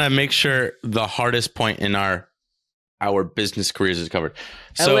want to make sure the hardest point in our business careers is covered.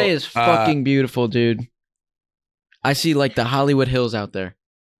 So, LA is fucking beautiful, dude. I see like the Hollywood Hills out there.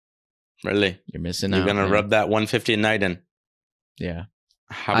 Really? You're missing You're out. going to man. rub that 150 a night in. Yeah.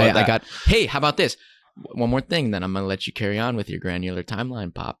 How about that? Hey, how about this? One more thing, then I'm going to let you carry on with your granular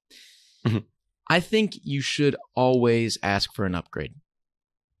timeline, Pop. Mhm. I think you should always ask for an upgrade.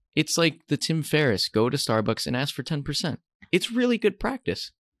 It's like the Tim Ferriss, go to Starbucks and ask for 10%. It's really good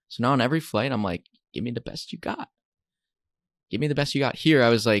practice. So now on every flight, I'm like, give me the best you got. Give me the best you got. Here, I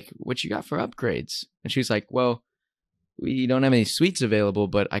was like, what you got for upgrades? And she was like, well, we don't have any suites available,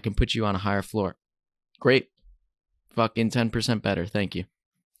 but I can put you on a higher floor. Great. Fucking 10% better. Thank you.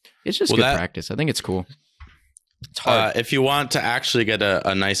 It's just good practice. I think it's cool. It's hard. If you want to actually get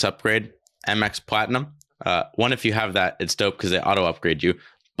a nice upgrade, MX Platinum. One, if you have that, it's dope because they auto upgrade you.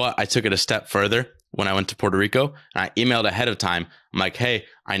 But I took it a step further when I went to Puerto Rico and I emailed ahead of time. I'm like, hey,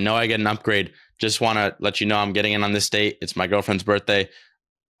 I know I get an upgrade. Just want to let you know I'm getting in on this date. It's my girlfriend's birthday.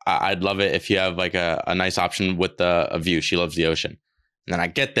 I'd love it if you have like a nice option with a view. She loves the ocean. And then I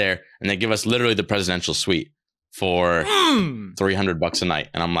get there and they give us literally the presidential suite for $300 a night.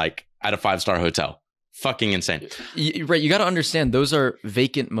 And I'm like, at a 5-star hotel. Fucking insane. Right. You got to understand, those are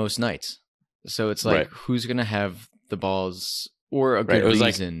vacant most nights. So it's like, who's going to have the balls or a good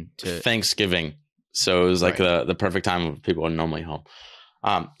reason to Thanksgiving. So it was like the perfect time when people are normally home.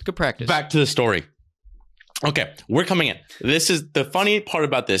 Good practice. Back to the story. Okay, we're coming in. This is the funny part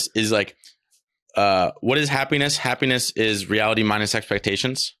about this is like, what is happiness? Happiness is reality minus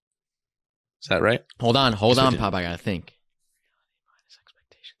expectations. Is that right? Hold on, Pop. I gotta think.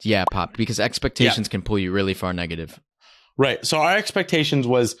 Yeah, Pop, because expectations can pull you really far negative. Right. So our expectations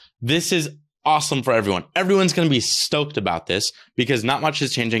was this is awesome for everyone. Everyone's going to be stoked about this because not much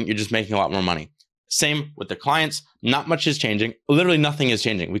is changing. You're just making a lot more money. Same with the clients. Not much is changing. Literally nothing is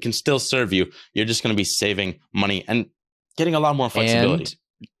changing. We can still serve you. You're just going to be saving money and getting a lot more flexibility. And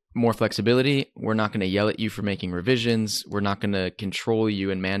more flexibility. We're not going to yell at you for making revisions. We're not going to control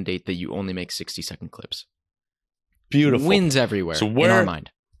you and mandate that you only make 60-second clips. Beautiful. Wins everywhere in our mind.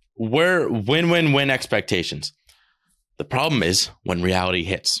 We're win-win-win expectations. The problem is when reality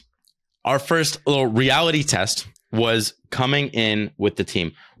hits. Our first little reality test was coming in with the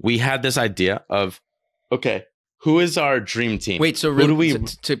team. We had this idea of, okay, who is our dream team? Wait, so really,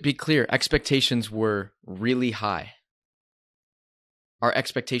 to be clear, expectations were really high. Our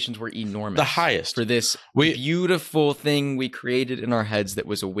expectations were enormous. The highest. For this beautiful thing we created in our heads that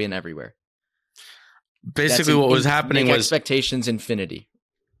was a win everywhere. Basically what was happening was... expectations infinity,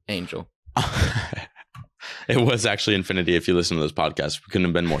 Angel. It was actually infinity if you listen to those podcasts. We couldn't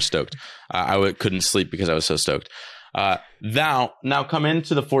have been more stoked. I couldn't sleep because I was so stoked. Now come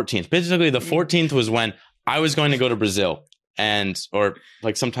into the 14th. Basically, the 14th was when I was going to go to Brazil or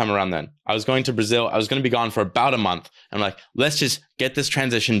like sometime around then. I was going to Brazil. I was going to be gone for about a month. I'm like, let's just get this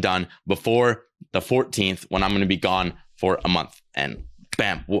transition done before the 14th when I'm going to be gone for a month. And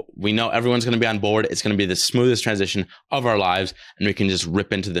bam, we know everyone's going to be on board. It's going to be the smoothest transition of our lives. And we can just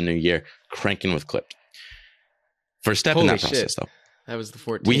rip into the new year cranking with clipped. First step in that process, though. That was the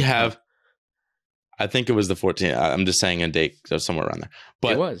 14th. We have, I think it was the 14th. I'm just saying a date, so somewhere around there.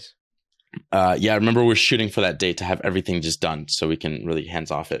 But it was. Yeah, I remember we're shooting for that date to have everything just done so we can really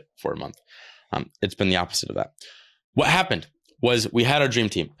hands off it for a month. It's been the opposite of that. What happened was we had our dream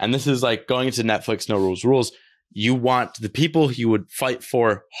team. And this is like going into Netflix, no rules. You want the people you would fight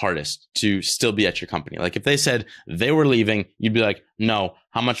for hardest to still be at your company. Like if they said they were leaving, you'd be like, no,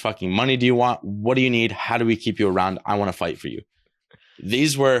 how much fucking money do you want? What do you need? How do we keep you around? I want to fight for you.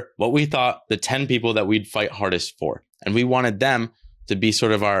 These were what we thought the 10 people that we'd fight hardest for. And we wanted them to be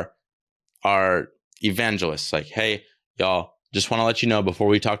sort of our evangelists. Like, hey, y'all, just want to let you know before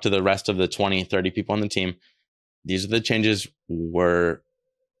we talk to the rest of the 20, 30 people on the team, these are the changes we're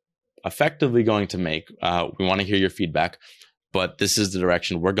effectively going to make. We want to hear your feedback, but this is the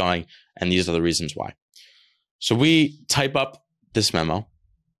direction we're going, and these are the reasons why. So we type up this memo.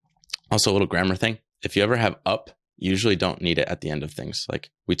 Also, a little grammar thing. If you ever have up, you usually don't need it at the end of things.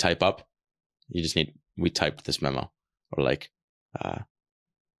 Like we type up, you just need, we typed this memo. Or like,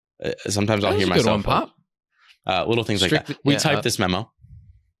 sometimes I'll hear myself. Good one, Pop. Little things like that. We typed this memo.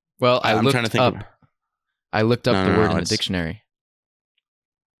 Well, I looked trying to think up. I looked up the word in the it's dictionary.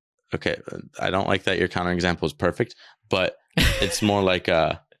 okay, I don't like that your counterexample is perfect, but it's more like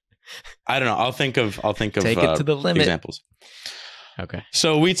I don't know. I'll think of Take it to the limit. examples. Okay.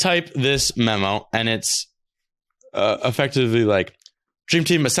 So we type this memo, and it's effectively like, Dream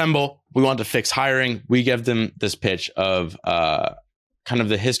Team assemble. We want to fix hiring. We give them this pitch of kind of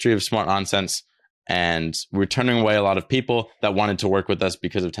the history of smart nonsense, and we're turning away a lot of people that wanted to work with us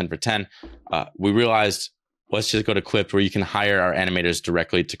because of 10 for 10. We realized, let's just go to Clipped, where you can hire our animators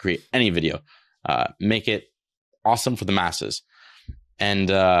directly to create any video, make it awesome for the masses.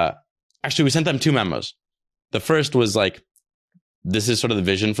 And actually, we sent them 2 memos. The first was like, this is sort of the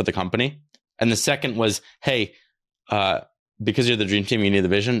vision for the company. And the second was, hey, because you're the dream team, you need the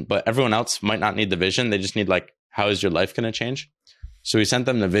vision, but everyone else might not need the vision. They just need like, how is your life going to change? So we sent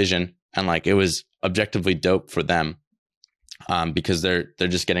them the vision, and like, it was objectively dope for them, because they're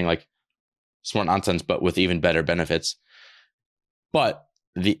just getting like smart nonsense, but with even better benefits. But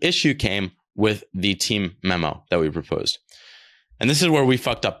the issue came with the team memo that we proposed. And this is where we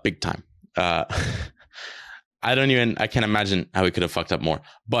fucked up big time. I can't imagine how we could have fucked up more,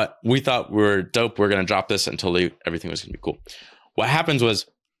 but we thought we were dope. We're going to drop this until everything was going to be cool. What happens was,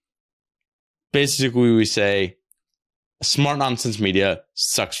 basically we say, smart nonsense media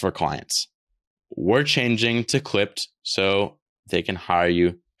sucks for clients. We're changing to Clipped so they can hire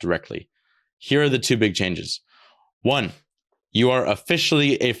you directly. Here are the 2 big changes. 1, you are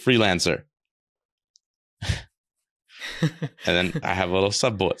officially a freelancer. And then I have little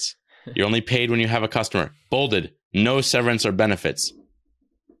sub bullets. You're only paid when you have a customer. Bolded, no severance or benefits.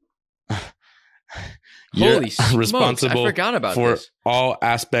 You're Holy smokes, responsible I forgot about for this. all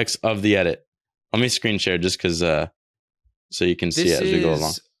aspects of the edit. Let me screen share just because so you can see it as we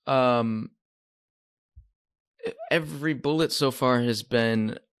go along. Every bullet so far has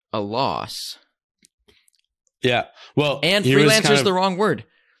been a loss. Yeah. Well, and freelancer is the wrong word.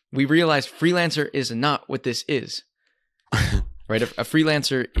 We realize freelancer is not what this is. Right? A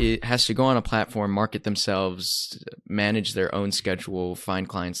freelancer has to go on a platform, market themselves, manage their own schedule, find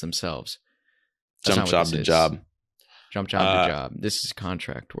clients themselves. That's jump job to job. Jump job to job. This is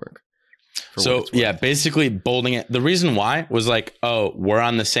contract work. So yeah, basically bolding it. The reason why was like, oh, we're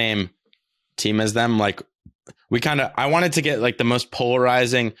on the same team as them. Like, I wanted to get like the most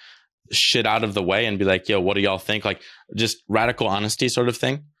polarizing shit out of the way and be like, yo, what do y'all think? Like, just radical honesty sort of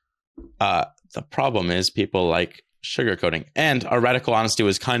thing. The problem is people like sugarcoating, and our radical honesty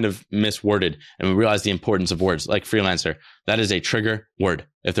was kind of misworded, and we realized the importance of words like freelancer. That is a trigger word.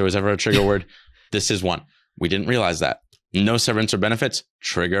 If there was ever a trigger word, this is one. We didn't realize that. No severance or benefits,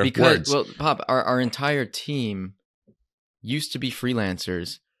 trigger words. Well, Pop, our entire team used to be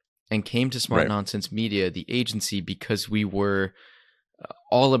freelancers and came to Smart Nonsense Media, the agency, because we were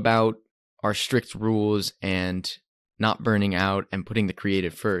all about our strict rules and not burning out and putting the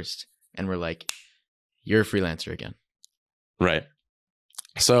creative first. And we're like, you're a freelancer again. Right.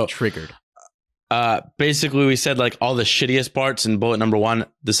 So triggered. Basically, we said like all the shittiest parts in bullet number 1.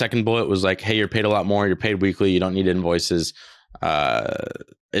 The second bullet was like, hey, you're paid a lot more. You're paid weekly. You don't need invoices.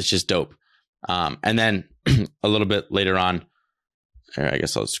 It's just dope. And then a little bit later on, I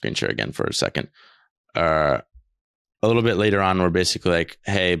guess I'll screen share again for a second. A little bit later on, we're basically like,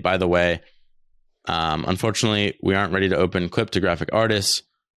 hey, by the way, unfortunately, we aren't ready to open Clip to graphic artists.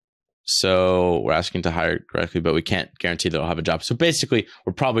 So we're asking to hire directly, but we can't guarantee they'll have a job. So basically,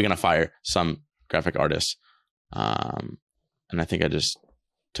 we're probably going to fire some graphic artists. And I think I just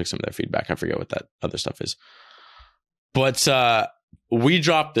took some of their feedback. I forget what that other stuff is. But we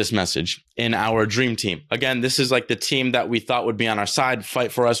dropped this message in our dream team. Again, this is like the team that we thought would be on our side.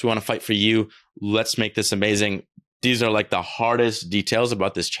 Fight for us. We want to fight for you. Let's make this amazing. These are like the hardest details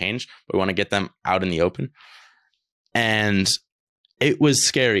about this change, but we want to get them out in the open. And it was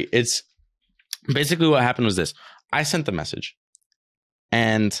scary. It's basically what happened was this. I sent the message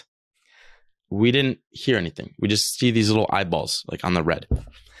and we didn't hear anything. We just see these little eyeballs like on the red,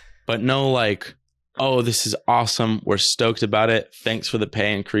 but no like, oh, this is awesome. We're stoked about it. Thanks for the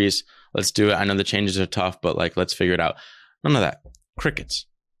pay increase. Let's do it. I know the changes are tough, but like, let's figure it out. None of that. Crickets.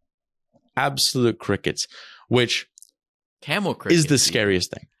 Absolute crickets, which camel crickets is the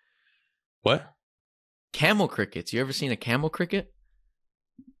scariest thing. What? Camel crickets. You ever seen a camel cricket?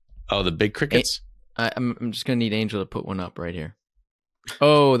 Oh, the big crickets? I'm just going to need Angel to put one up right here.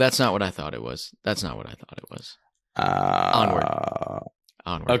 Oh, that's not what I thought it was. That's not what I thought it was.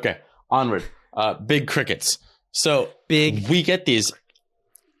 Onward. Okay, onward. Big crickets. So big. We get these,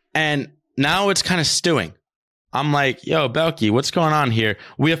 and now it's kind of stewing. I'm like, yo, Belky, what's going on here?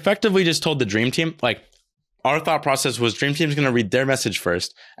 We effectively just told the dream team, like, our thought process was Dream Team's going to read their message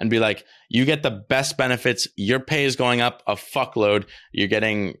first and be like, you get the best benefits. Your pay is going up a fuckload. You're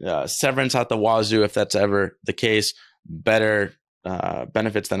getting severance out the wazoo, if that's ever the case, better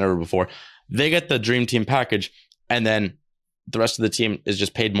benefits than ever before. They get the Dream Team package, and then the rest of the team is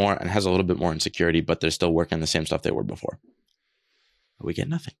just paid more and has a little bit more insecurity, but they're still working the same stuff they were before. We get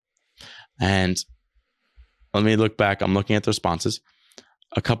nothing. And let me look back. I'm looking at the responses.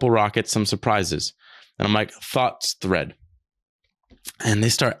 A couple rockets, some surprises. And I'm like, thoughts thread. And they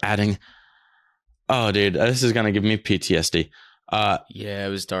start adding, oh, dude, this is going to give me PTSD. Yeah, it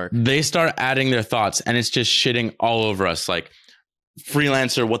was dark. They start adding their thoughts, and it's just shitting all over us. Like,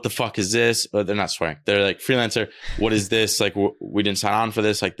 freelancer, what the fuck is this? But they're not swearing. They're like, freelancer, what is this? Like, we didn't sign on for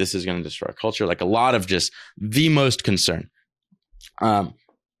this. Like, this is going to destroy our culture. Like, a lot of just the most concern. I'll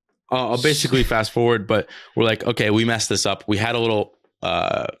basically fast forward, but we're like, okay, we messed this up. We had a little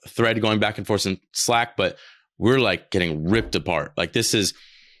thread going back and forth in Slack, but we're like getting ripped apart. Like, this is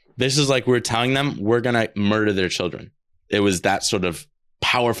like we're telling them we're gonna murder their children. It was that sort of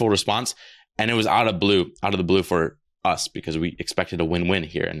powerful response, and it was out of the blue for us, because we expected a win-win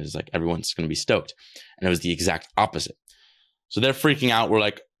here, and it's like everyone's gonna be stoked, and it was the exact opposite. So they're freaking out. We're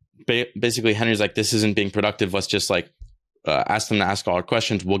like, basically, Henry's like, this isn't being productive. Let's just like ask them to ask all our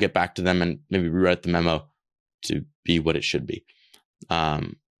questions. We'll get back to them and maybe rewrite the memo to be what it should be.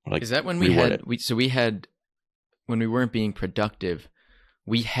 Like, is that when we had when we weren't being productive,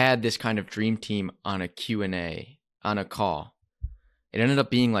 we had this kind of dream team on a Q&A on a call. It ended up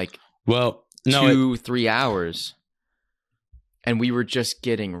being like 2-3 hours, and we were just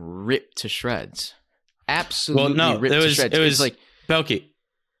getting ripped to shreds. Absolutely ripped to shreds. It was like, Belky,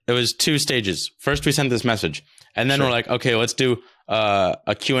 it was 2 stages. First, we sent this message, and then we're like, okay, let's do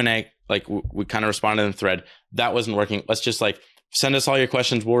a Q&A. Like, we kind of responded in the thread. That wasn't working. Let's just like send us all your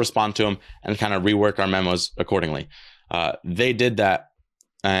questions. We'll respond to them and kind of rework our memos accordingly. They did that,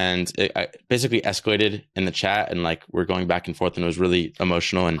 and it basically escalated in the chat, and like we're going back and forth, and it was really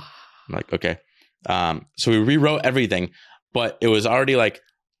emotional. And I'm like, okay. So we rewrote everything, but it was already like,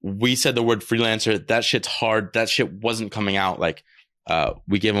 we said the word freelancer. That shit's hard. That shit wasn't coming out. Like,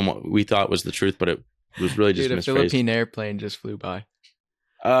 we gave them what we thought was the truth, but it was really just a Philippine airplane just flew by.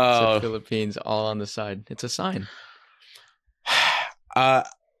 Oh, Philippines all on the side. It's a sign.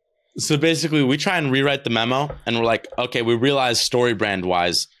 So basically we try and rewrite the memo, and we're like, okay, we realize story brand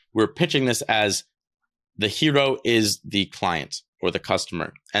wise, we're pitching this as the hero is the client or the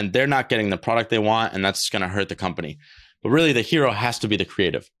customer, and they're not getting the product they want, and that's going to hurt the company. But really the hero has to be the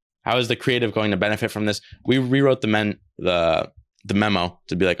creative. How is the creative going to benefit from this? We rewrote the memo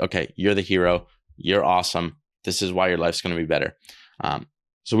to be like, okay, you're the hero. You're awesome. This is why your life's going to be better.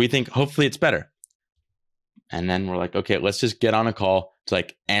 So we think hopefully it's better. And then we're like, okay, let's just get on a call to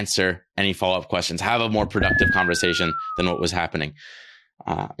like answer any follow-up questions, have a more productive conversation than what was happening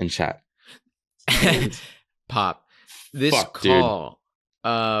in chat. Pop, this call.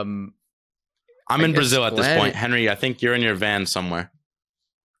 Dude. I'm in Brazil at this point. Henry, I think you're in your van somewhere.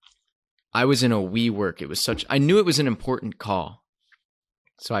 I was in a WeWork. I knew it was an important call.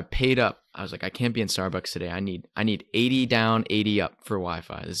 So I paid up. I was like, I can't be in Starbucks today. I need 80 down, 80 up for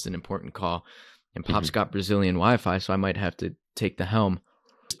Wi-Fi. This is an important call. And Pop's got Brazilian Wi-Fi, so I might have to take the helm.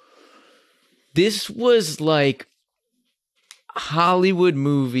 This was like Hollywood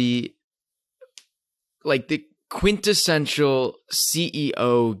movie, like the quintessential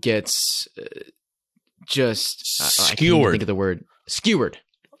CEO gets just skewered. I can't even think of the word skewered.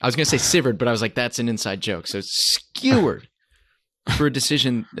 I was gonna say severed, but I was like, that's an inside joke. So it's skewered for a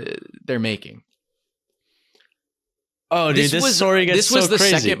decision they're making. Oh, dude, this story gets so crazy. This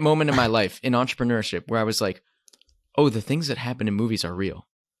was the second moment in my life in entrepreneurship where I was like, oh, the things that happen in movies are real.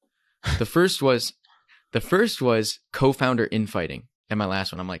 The first was co-founder infighting. And my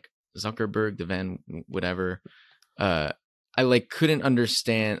last one, I'm like, Zuckerberg, the Van, whatever. I like couldn't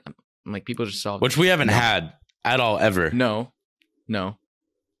understand. I'm like, people just solved. Which we haven't had at all ever. No. And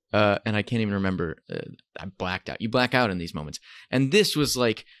I can't even remember. I blacked out. You black out in these moments. And this was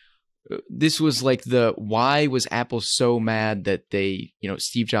like the why was Apple so mad that they,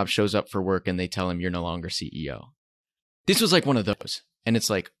 Steve Jobs shows up for work and they tell him you're no longer CEO. This was like one of those. And it's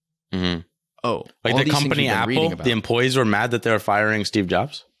like, oh, like the company Apple, the employees were mad that they were firing Steve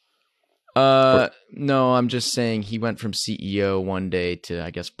Jobs? No, I'm just saying he went from CEO one day to,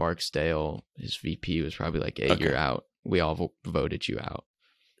 I guess, Barksdale. His VP was probably like, hey, you're out. We all voted you out.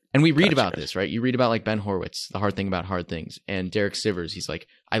 And we read about this, right? You read about like Ben Horowitz, The Hard Thing About Hard Things, and Derek Sivers. He's like,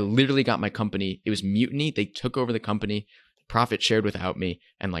 I literally got my company. It was mutiny. They took over the company, profit shared without me,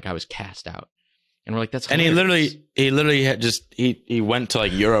 and like I was cast out. And we're like, that's And hilarious. he literally had he went to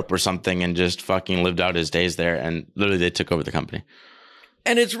like Europe or something and just fucking lived out his days there. And literally they took over the company.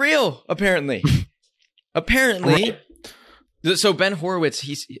 And it's real, apparently. Apparently. Right. So Ben Horowitz,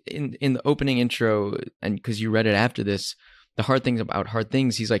 he's in the opening intro, and because you read it after this, the hard things about hard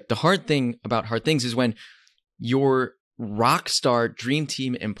things, he's like, the hard thing about hard things is when your rock star dream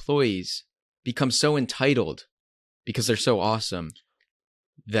team employees become so entitled because they're so awesome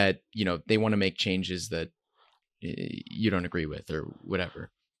that, you know, they want to make changes that you don't agree with or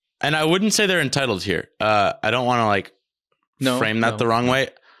whatever. And I wouldn't say they're entitled here. I don't want to like frame that the wrong way.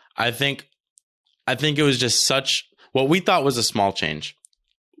 I think it was just such, what we thought was a small change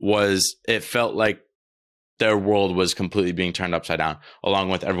was it felt like their world was completely being turned upside down along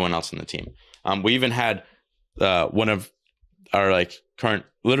with everyone else on the team. We even had one of our like current,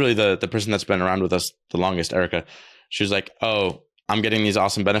 literally the person that's been around with us the longest, Erica. She was like, oh, I'm getting these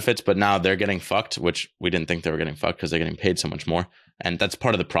awesome benefits, but now they're getting fucked, which we didn't think they were getting fucked because they're getting paid so much more. And that's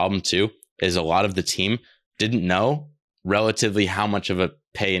part of the problem too, is a lot of the team didn't know relatively how much of a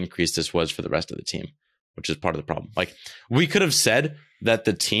pay increase this was for the rest of the team, which is part of the problem. Like we could have said that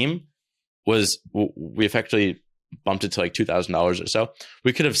the team was, we effectively bumped it to like $2,000 or so.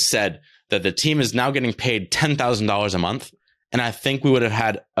 We could have said that the team is now getting paid $10,000 a month. And I think we would have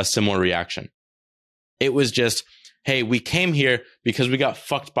had a similar reaction. It was just, hey, we came here because we got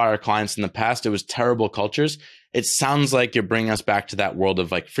fucked by our clients in the past. It was terrible cultures. It sounds like you're bringing us back to that world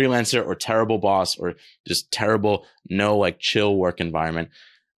of like freelancer or terrible boss or just terrible, no like chill work environment.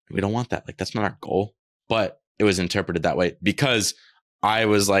 We don't want that. Like that's not our goal. But it was interpreted that way because I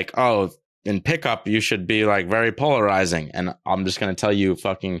was like, oh, in pickup, you should be like very polarizing. And I'm just going to tell you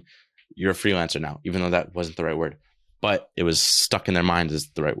fucking you're a freelancer now, even though that wasn't the right word. But it was stuck in their mind as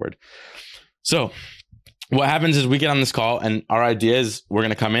the right word. So what happens is we get on this call and our idea is we're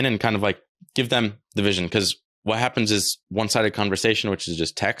going to come in and kind of like give them the vision. Because what happens is one-sided conversation, which is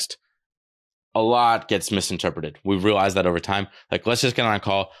just text, a lot gets misinterpreted. We've realized that over time. Like, let's just get on a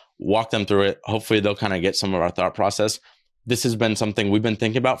call, walk them through it. Hopefully they'll kind of get some of our thought process. This has been something we've been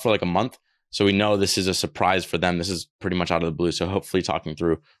thinking about for like a month. So we know this is a surprise for them. This is pretty much out of the blue. So hopefully talking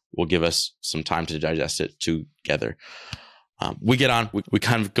through will give us some time to digest it together. We get on, we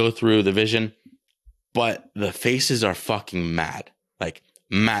kind of go through the vision, but the faces are fucking mad. Like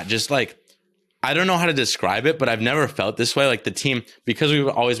mad, just like, I don't know how to describe it, but I've never felt this way. Like the team, because we've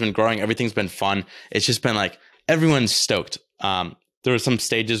always been growing, everything's been fun. It's just been like, everyone's stoked. There were some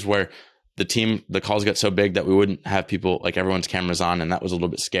stages where the calls got so big that we wouldn't have people, like everyone's cameras on, and that was a little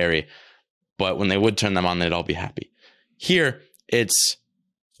bit scary. But when they would turn them on, they'd all be happy. Here, it's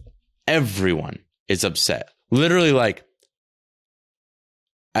everyone is upset. Literally, like,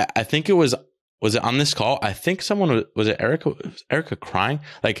 I think it was it on this call? I think someone, was it Erica? Was Erica crying?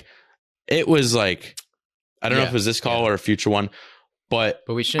 Like, it was like, I don't know if it was this call or a future one, but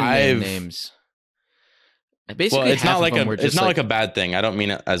we shouldn't name names. Basically, well, it's not like a bad thing. I don't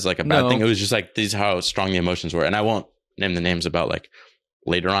mean it as like a bad thing. It was just like, these are how strong the emotions were. And I won't name the names about like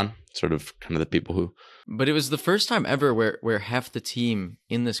later on, sort of kind of the people who. But it was the first time ever where half the team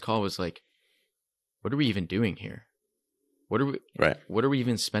in this call was like, what are we even doing here? What are we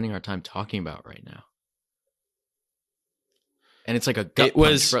even spending our time talking about right now? And it's like a gut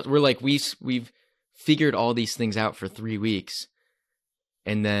punch for us. We're like, we've figured all these things out for 3 weeks.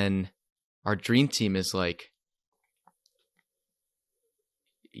 And then our dream team is like,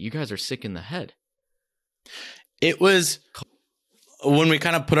 you guys are sick in the head. It was, when we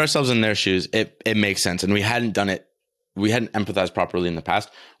kind of put ourselves in their shoes, it makes sense. And we hadn't done it. We hadn't empathized properly in the past,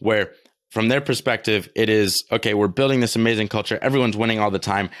 where from their perspective, it is, okay, we're building this amazing culture. Everyone's winning all the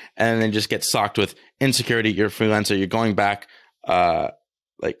time. And then just get socked with insecurity. You're a freelancer. You're going back.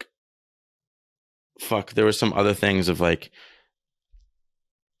 Like, fuck, there were some other things of like,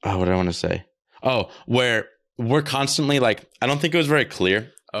 oh, what do I want to say? Oh, where we're constantly like, I don't think it was very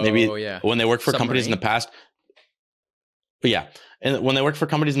clear. Maybe when they worked for companies in the past. But yeah. And when they worked for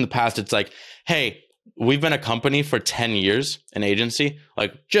companies in the past, it's like, hey, we've been a company for 10 years, an agency,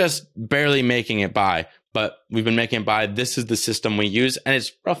 like just barely making it by, but we've been making it by. This is the system we use. And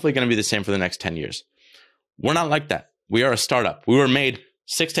it's roughly going to be the same for the next 10 years. We're not like that. We are a startup. We were made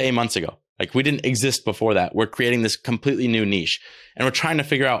 6 to 8 months ago. Like we didn't exist before that. We're creating this completely new niche, and we're trying to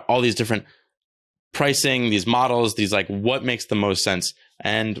figure out all these different pricing, these models, these like what makes the most sense.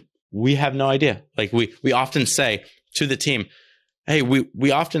 And we have no idea. Like we often say to the team, hey,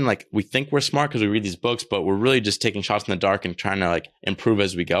 we often like, we think we're smart because we read these books, but we're really just taking shots in the dark and trying to like improve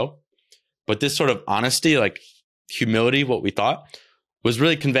as we go. But this sort of honesty, like humility, what we thought was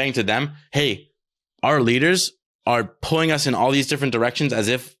really conveying to them, hey, our leaders are pulling us in all these different directions as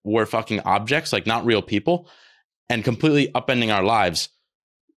if we're fucking objects, like not real people, and completely upending our lives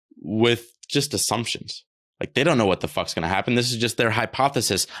with just assumptions. Like they don't know what the fuck's going to happen. This is just their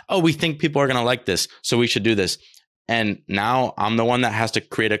hypothesis. Oh, we think people are going to like this, so we should do this. And now I'm the one that has to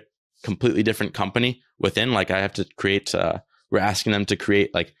create a completely different company within. Like I have to create, we're asking them to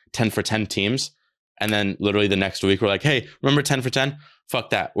create like 10 for 10 teams. And then literally the next week we're like, hey, remember 10 for 10?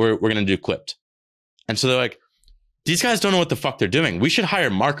 Fuck that. We're going to do clipped. And so they're like, these guys don't know what the fuck they're doing. We should hire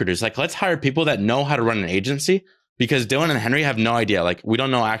marketers. Like, let's hire people that know how to run an agency, because Dylan and Henry have no idea. Like, we don't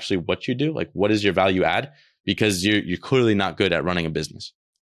know actually what you do. Like, what is your value add? Because you're clearly not good at running a business.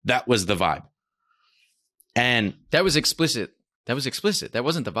 That was the vibe. And that was explicit. That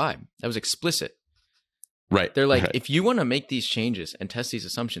wasn't the vibe. That was explicit. Right. They're like, right. if you want to make these changes and test these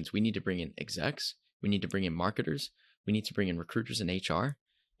assumptions, we need to bring in execs. We need to bring in marketers. We need to bring in recruiters and HR.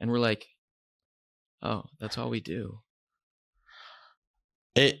 And we're like, oh, that's all we do.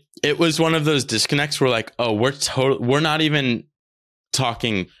 It was one of those disconnects where like, oh, we're not even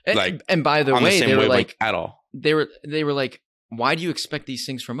talking like, and by the way, they were like at all. They were like, why do you expect these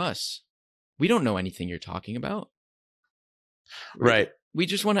things from us? We don't know anything you're talking about. Right. We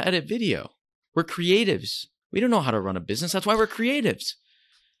just want to edit video. We're creatives. We don't know how to run a business. That's why we're creatives.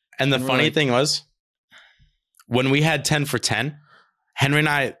 And the funny thing was, when we had 10 for 10, Henry and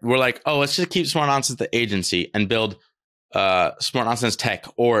I were like, oh, let's just keep Smart Nonsense the agency and build Smart Nonsense Tech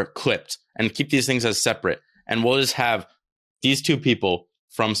or Clipped and keep these things as separate. And we'll just have these two people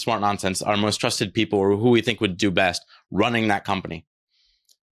from Smart Nonsense, our most trusted people, or who we think would do best, running that company.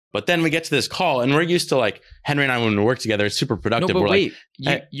 But then we get to this call, and we're used to like Henry and I, when we work together, it's super productive. No, but we're wait,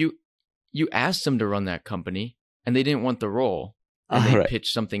 like, hey. you asked them to run that company, and they didn't want the role, and they right.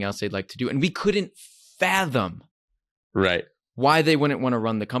 pitched something else they'd like to do, and we couldn't fathom right why they wouldn't want to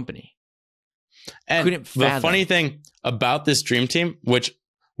run the company. And the funny thing about this dream team, which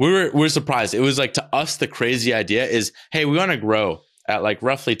we were surprised, it was like, to us, the crazy idea is, hey, we want to grow at like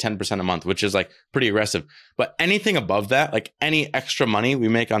roughly 10% a month, which is like pretty aggressive. But anything above that, like any extra money we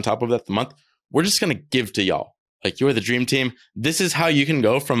make on top of that the month, we're just going to give to y'all. Like, you're the dream team. This is how you can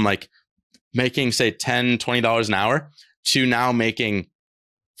go from like making, say, $10, $20 an hour to now making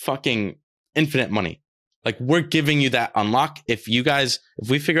fucking infinite money. Like, we're giving you that unlock. If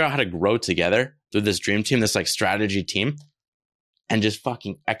we figure out how to grow together through this dream team, this like strategy team, and just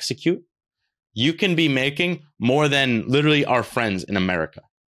fucking execute, you can be making more than literally our friends in America.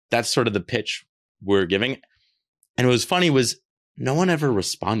 That's sort of the pitch we're giving. And what was funny was no one ever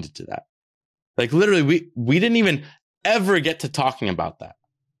responded to that. Like, literally, we didn't even ever get to talking about that.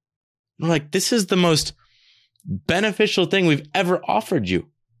 We're like, this is the most beneficial thing we've ever offered you.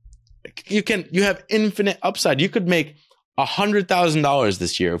 You have infinite upside. You could make $100,000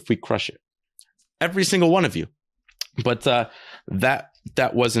 this year if we crush it. Every single one of you. But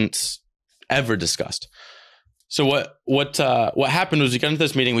that wasn't ever discussed. So what happened was, we got into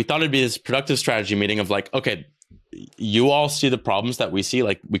this meeting. We thought it'd be this productive strategy meeting of like, okay, you all see the problems that we see.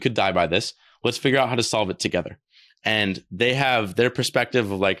 Like, we could die by this. Let's figure out how to solve it together. And they have their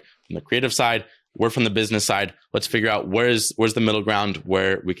perspective of like, from the creative side, we're from the business side. Let's figure out where's the middle ground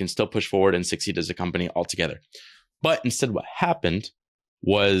where we can still push forward and succeed as a company all together. But instead, what happened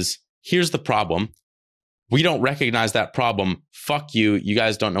was, here's the problem. We don't recognize that problem. Fuck you. You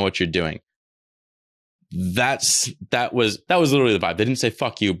guys don't know what you're doing. That was literally the vibe. They didn't say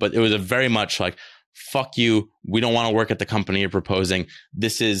fuck you, but it was a very much like, fuck you. We don't want to work at the company you're proposing.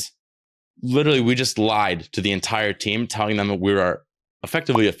 This is literally, we just lied to the entire team, telling them that we are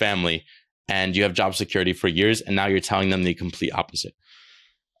effectively a family and you have job security for years. And now you're telling them the complete opposite.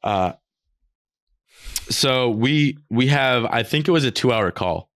 So we have, I think it was a 2-hour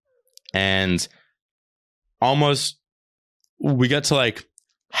call, and almost we got to like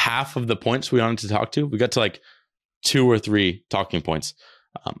half of the points we wanted to talk to. We got to like 2 or 3 talking points.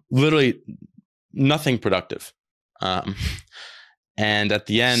 Literally nothing productive. And at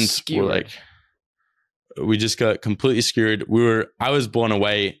the end, Skewered. we just got completely skewered. I was blown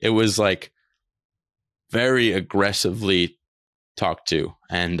away. It was like very aggressively talked to.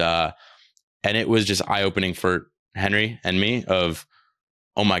 And it was just eye-opening for Henry and me of,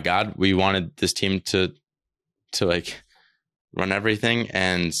 oh my God, we wanted this team to like run everything.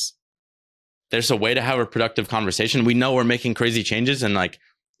 And there's a way to have a productive conversation. We know we're making crazy changes and like,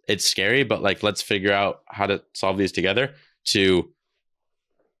 it's scary, but like, let's figure out how to solve these together. To,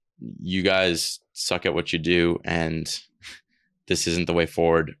 you guys suck at what you do and this isn't the way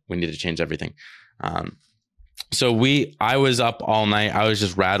forward. We need to change everything. So I was up all night. I was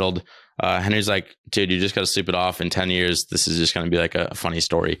just rattled. Henry's like, dude, you just got to sleep it off. In 10 years, this is just going to be like a funny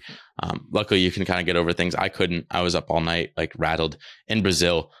story. Luckily, you can kind of get over things. I couldn't. I was up all night, like rattled in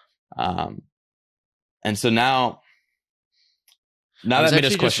Brazil. And so now that made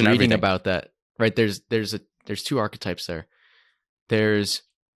us question everything. About that, right? There's two archetypes there. There's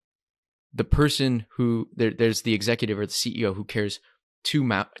the person who there's the executive or the CEO who cares too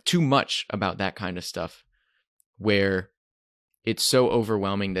much about that kind of stuff, where it's so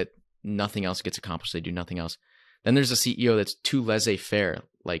overwhelming that nothing else gets accomplished. They do nothing else. Then there's a CEO that's too laissez-faire,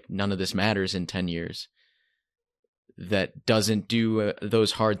 like none of this matters in 10 years, that doesn't do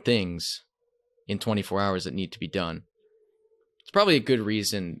those hard things in 24 hours that need to be done. It's probably a good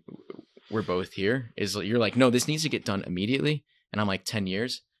reason we're both here, is you're like, no, this needs to get done immediately. And I'm like 10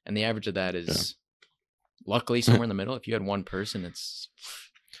 years. And the average of that is luckily somewhere in the middle. If you had one person, it's...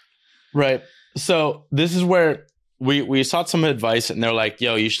 Right. So this is where we sought some advice, and they're like,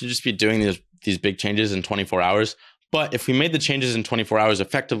 yo, you should just be doing these big changes in 24 hours. But if we made the changes in 24 hours,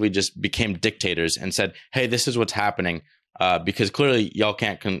 effectively just became dictators and said, hey, this is what's happening, because clearly y'all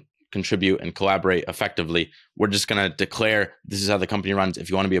can't contribute and collaborate effectively. We're just going to declare this is how the company runs. If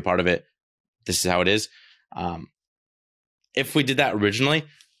you want to be a part of it, this is how it is. If we did that originally,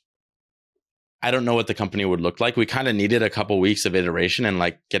 I don't know what the company would look like. We kind of needed a couple weeks of iteration and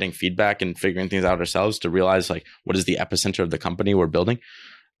like getting feedback and figuring things out ourselves to realize like what is the epicenter of the company we're building.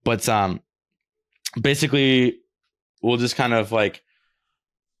 But basically, we'll just kind of like,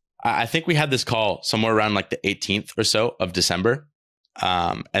 I think we had this call somewhere around like the 18th or so of December.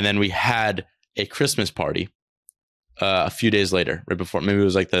 And then we had a Christmas party a few days later, right before, maybe it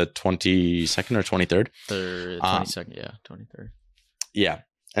was like the 22nd or 23rd. 22nd, yeah, 23rd. Yeah.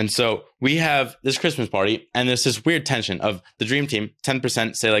 And so we have this Christmas party, and there's this weird tension of the dream team,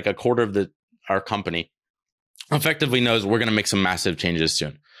 10%, say like a quarter of our company, effectively knows we're going to make some massive changes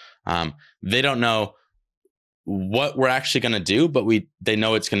soon. They don't know what we're actually going to do, but they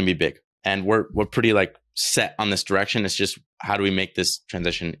know it's going to be big. And we're pretty like set on this direction. It's just, how do we make this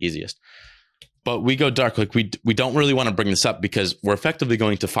transition easiest? But we go dark. Like we don't really want to bring this up because we're effectively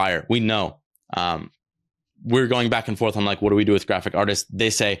going to fire. We know. We're going back and forth on like, what do we do with graphic artists? They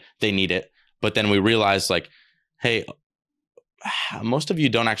say they need it. But then we realize like, hey, most of you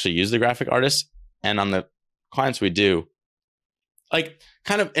don't actually use the graphic artists. And on the clients we do, like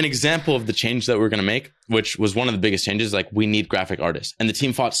kind of an example of the change that we're going to make, which was one of the biggest changes, like we need graphic artists. And the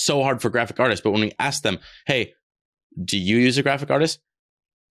team fought so hard for graphic artists. But when we asked them, hey, do you use a graphic artist?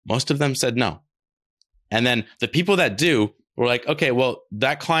 Most of them said no. And then the people that do, we're like, okay, well,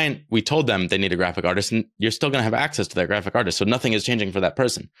 that client, we told them they need a graphic artist, and you're still going to have access to that graphic artist. So nothing is changing for that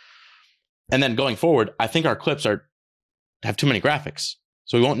person. And then going forward, I think our clips have too many graphics,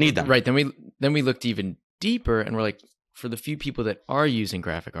 so we won't need them. Right. Then we looked even deeper, and we're like, for the few people that are using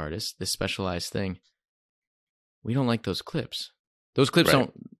graphic artists, this specialized thing, we don't like those clips. Those clips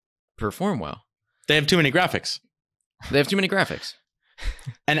don't perform well. They have too many graphics. They have too many graphics.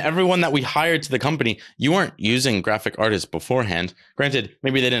 And everyone that we hired to the company, you weren't using graphic artists beforehand. Granted,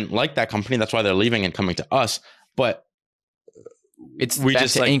 maybe they didn't like that company. That's why they're leaving and coming to us. But it's back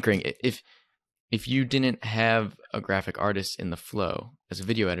to anchoring. If you didn't have a graphic artist in the flow as a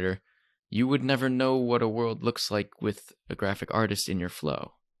video editor, you would never know what a world looks like with a graphic artist in your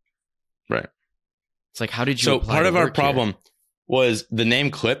flow. Right. It's like, how did you? So part of our problem was the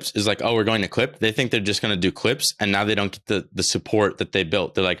name Clips is like, oh, we're going to Clip. They think they're just going to do clips, and now they don't get the support that they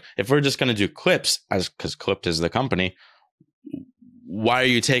built. They're like, if we're just going to do clips, because Clipped is the company, why are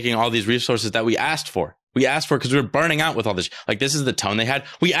you taking all these resources that we asked for? We asked for because we were burning out with all this. Like, this is the tone they had.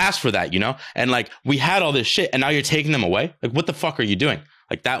 We asked for that, and like we had all this shit, and now you're taking them away. Like, what the fuck are you doing?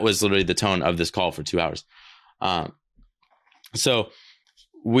 Like, that was literally the tone of this call for 2 hours. So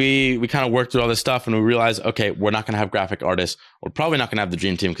we kind of worked through all this stuff, and we realized, okay, we're not going to have graphic artists. We're probably not going to have the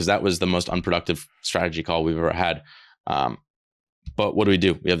dream team, because that was the most unproductive strategy call we've ever had. But what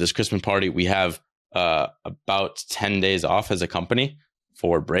do? We have this Christmas party. We have about 10 days off as a company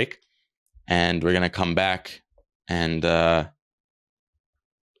for break, and we're going to come back and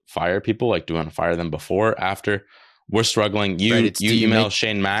fire people. Like, do we want to fire them before, after? We're struggling. You email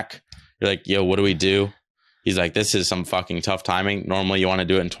Shane Mack. You're like, yo, what do we do? He's like, this is some fucking tough timing. Normally you want to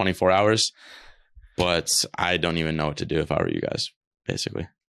do it in 24 hours, but I don't even know what to do if I were you guys, basically.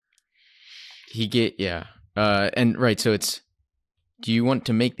 And right. So it's, do you want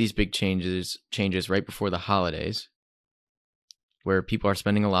to make these big changes right before the holidays, where people are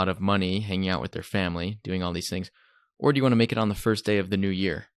spending a lot of money hanging out with their family, doing all these things? Or do you want to make it on the first day of the new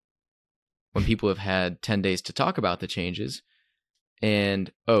year, when people have had 10 days to talk about the changes?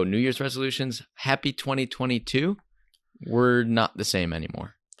 And, New Year's resolutions, happy 2022, we're not the same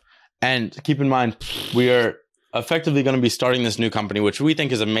anymore. And keep in mind, we are effectively going to be starting this new company, which we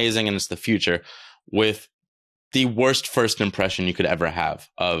think is amazing and it's the future, with the worst first impression you could ever have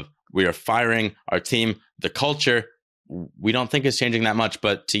of we are firing our team. The culture, we don't think is changing that much,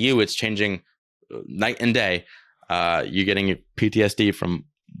 but to you, it's changing night and day. You're getting PTSD from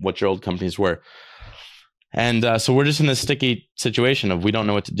what your old companies were. And so we're just in this sticky situation of we don't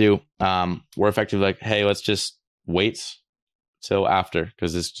know what to do. We're effectively like, hey, let's just wait till after,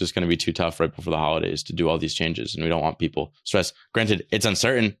 because it's just going to be too tough right before the holidays to do all these changes, and we don't want people stressed. Granted, it's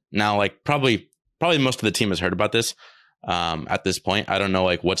uncertain now. Like probably most of the team has heard about this at this point. I don't know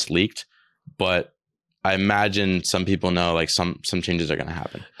like what's leaked, but I imagine some people know like some changes are going to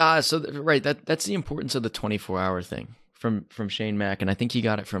happen. Right, that's the importance of the 24-hour thing from Shane Mack, and I think he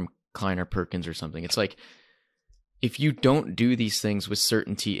got it from Kleiner Perkins or something. It's like if you don't do these things with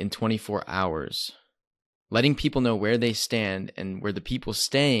certainty in 24 hours. Letting people know where they stand and where the people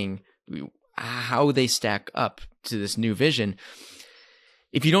staying, how they stack up to this new vision.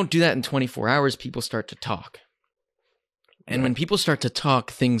 If you don't do that in 24 hours, people start to talk. And when people start to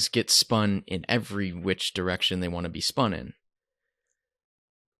talk, things get spun in every which direction they want to be spun in.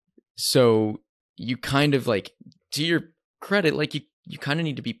 So you kind of like, to your credit, like you kind of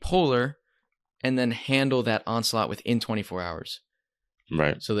need to be polar and then handle that onslaught within 24 hours.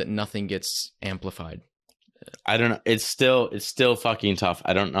 Right. So that nothing gets amplified. I don't know. It's still fucking tough.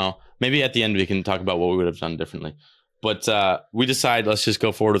 I don't know. Maybe at the end we can talk about what we would have done differently. But we decide let's just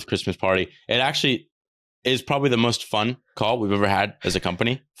go forward with Christmas party. It actually is probably the most fun call we've ever had as a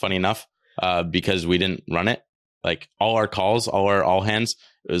company. Funny enough, because we didn't run it. Like all our calls, all hands,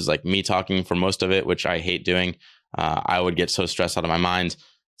 it was like me talking for most of it, which I hate doing. I would get so stressed out of my mind.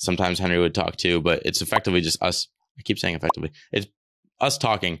 Sometimes Henry would talk too, but it's effectively just us. I keep saying effectively. It's us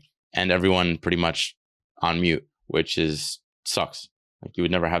talking and everyone pretty much on mute, which sucks. Like you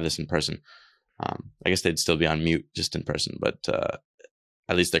would never have this in person. I guess they'd still be on mute just in person, but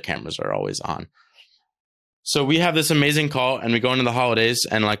at least their cameras are always on. So we have this amazing call and we go into the holidays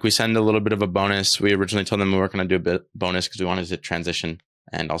and like we send a little bit of a bonus. We originally told them we weren't going to do a bit bonus because we wanted to transition,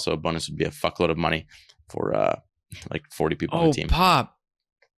 and also a bonus would be a fuckload of money for like 40 people on the team. Oh, Pop,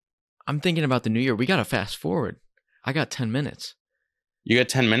 I'm thinking about the new year. We got to fast forward. I got 10 minutes. You got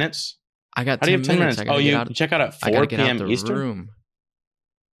 10 minutes? I got 10 How do you have 10 minutes? Oh, you check out at 4 p.m. Eastern? Room.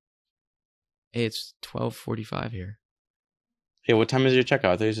 Hey, it's 12:45 here. Yeah, what time is your checkout?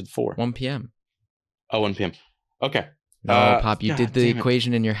 I thought you said 4. 1 p.m. Oh, 1 p.m. Okay. No, Pop, you did the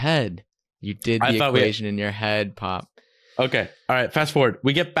equation in your head. You did the equation in your head, Pop. Okay. All right. Fast forward.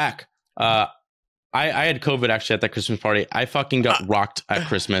 We get back. I had COVID actually at that Christmas party. I fucking got rocked at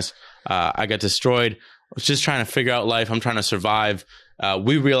Christmas. I got destroyed. I was just trying to figure out life. I'm trying to survive.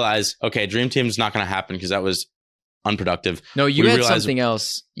 We realized, okay, Dream Team's not going to happen because that was unproductive. No, you had something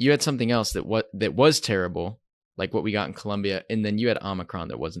else. You had something else that was terrible, like what we got in Colombia, and then you had Omicron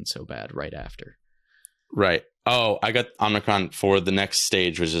that wasn't so bad right after. Right. Oh, I got Omicron for the next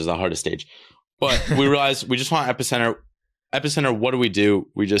stage, which is the hardest stage. But we realized we just want Epicenter. Epicenter, what do?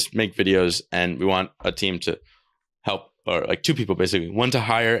 We just make videos, and we want a team to help, or like 2 people basically, one to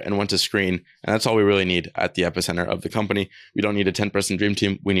hire and one to screen. And that's all we really need at the Epicenter of the company. We don't need a 10-person dream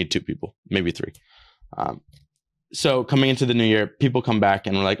team. We need 2 people, maybe 3. So coming into the new year, people come back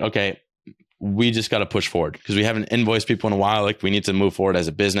and we're like, okay, we just got to push forward because we haven't invoiced people in a while. Like we need to move forward as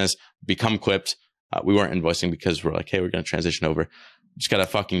a business, become clipped. We weren't invoicing because we're like, hey, we're going to transition over. Just got to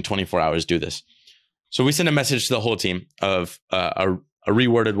fucking 24 hours do this. So we send a message to the whole team of a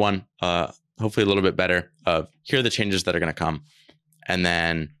reworded one, hopefully a little bit better, of here are the changes that are going to come. And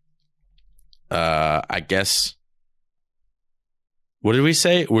then I guess, what did we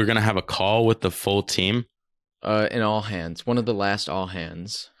say? We're going to have a call with the full team. In all hands. One of the last all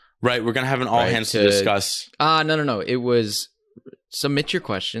hands. Right. We're going to have an all hands to discuss. No. It was submit your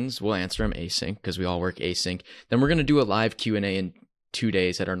questions. We'll answer them async because we all work async. Then we're going to do a live Q&A in 2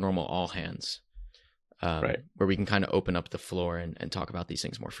 days at our normal all hands. Right. Where we can kind of open up the floor and talk about these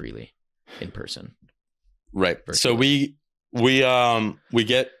things more freely in person. Right. Virtually. So we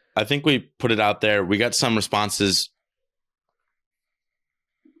get, I think we put it out there. We got some responses.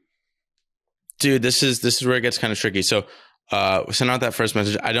 Dude, this is where it gets kind of tricky. So we sent out that first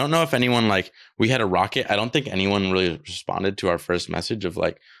message. I don't know if anyone, like, we had a rocket. I don't think anyone really responded to our first message of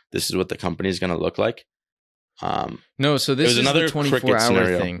like, this is what the company is going to look like. No, so this is another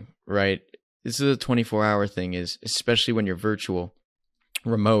 24-hour thing, right? This is a 24-hour thing, is especially when you're virtual,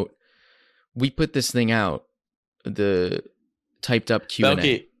 remote. We put this thing out, the typed up Q&A.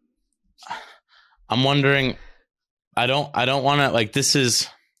 Belky, I'm wondering, I don't want to, like, this is,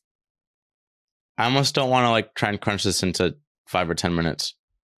 I almost don't want to like try and crunch this into 5 or 10 minutes.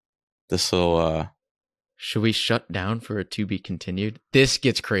 this will. Should we shut down for a to be continued? This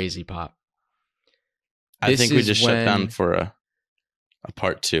gets crazy, Pop. I think we just shut down for a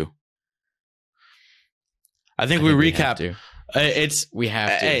part 2. I think we recap. We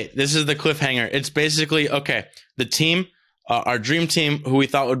have to. Hey, this is the cliffhanger. It's basically, okay, the team, our dream team, who we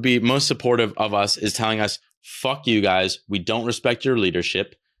thought would be most supportive of us, is telling us, fuck you guys. We don't respect your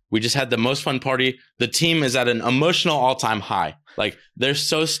leadership. We just had the most fun party. The team is at an emotional all-time high. Like, they're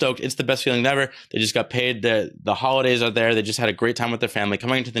so stoked. It's the best feeling ever. They just got paid. The holidays are there. They just had a great time with their family.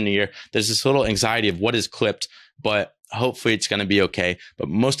 Coming into the new year, there's this little anxiety of what is clipped, but hopefully it's going to be okay. But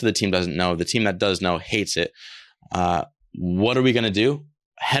most of the team doesn't know. The team that does know hates it. What are we going to do?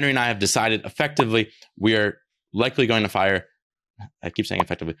 Henry and I have decided effectively we are likely going to fire. I keep saying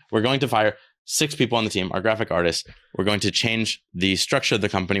effectively. We're going to fire 6 people on the team, our graphic artists. We're going to change the structure of the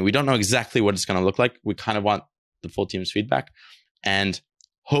company. We don't know exactly what it's going to look like. We kind of want the full team's feedback. And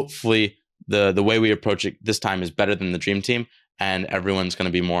hopefully the way we approach it this time is better than the dream team, and everyone's going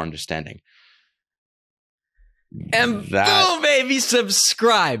to be more understanding. And boom, baby,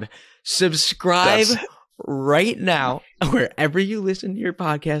 subscribe right now, wherever you listen to your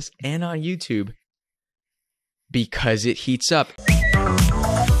podcast and on YouTube, because it heats up.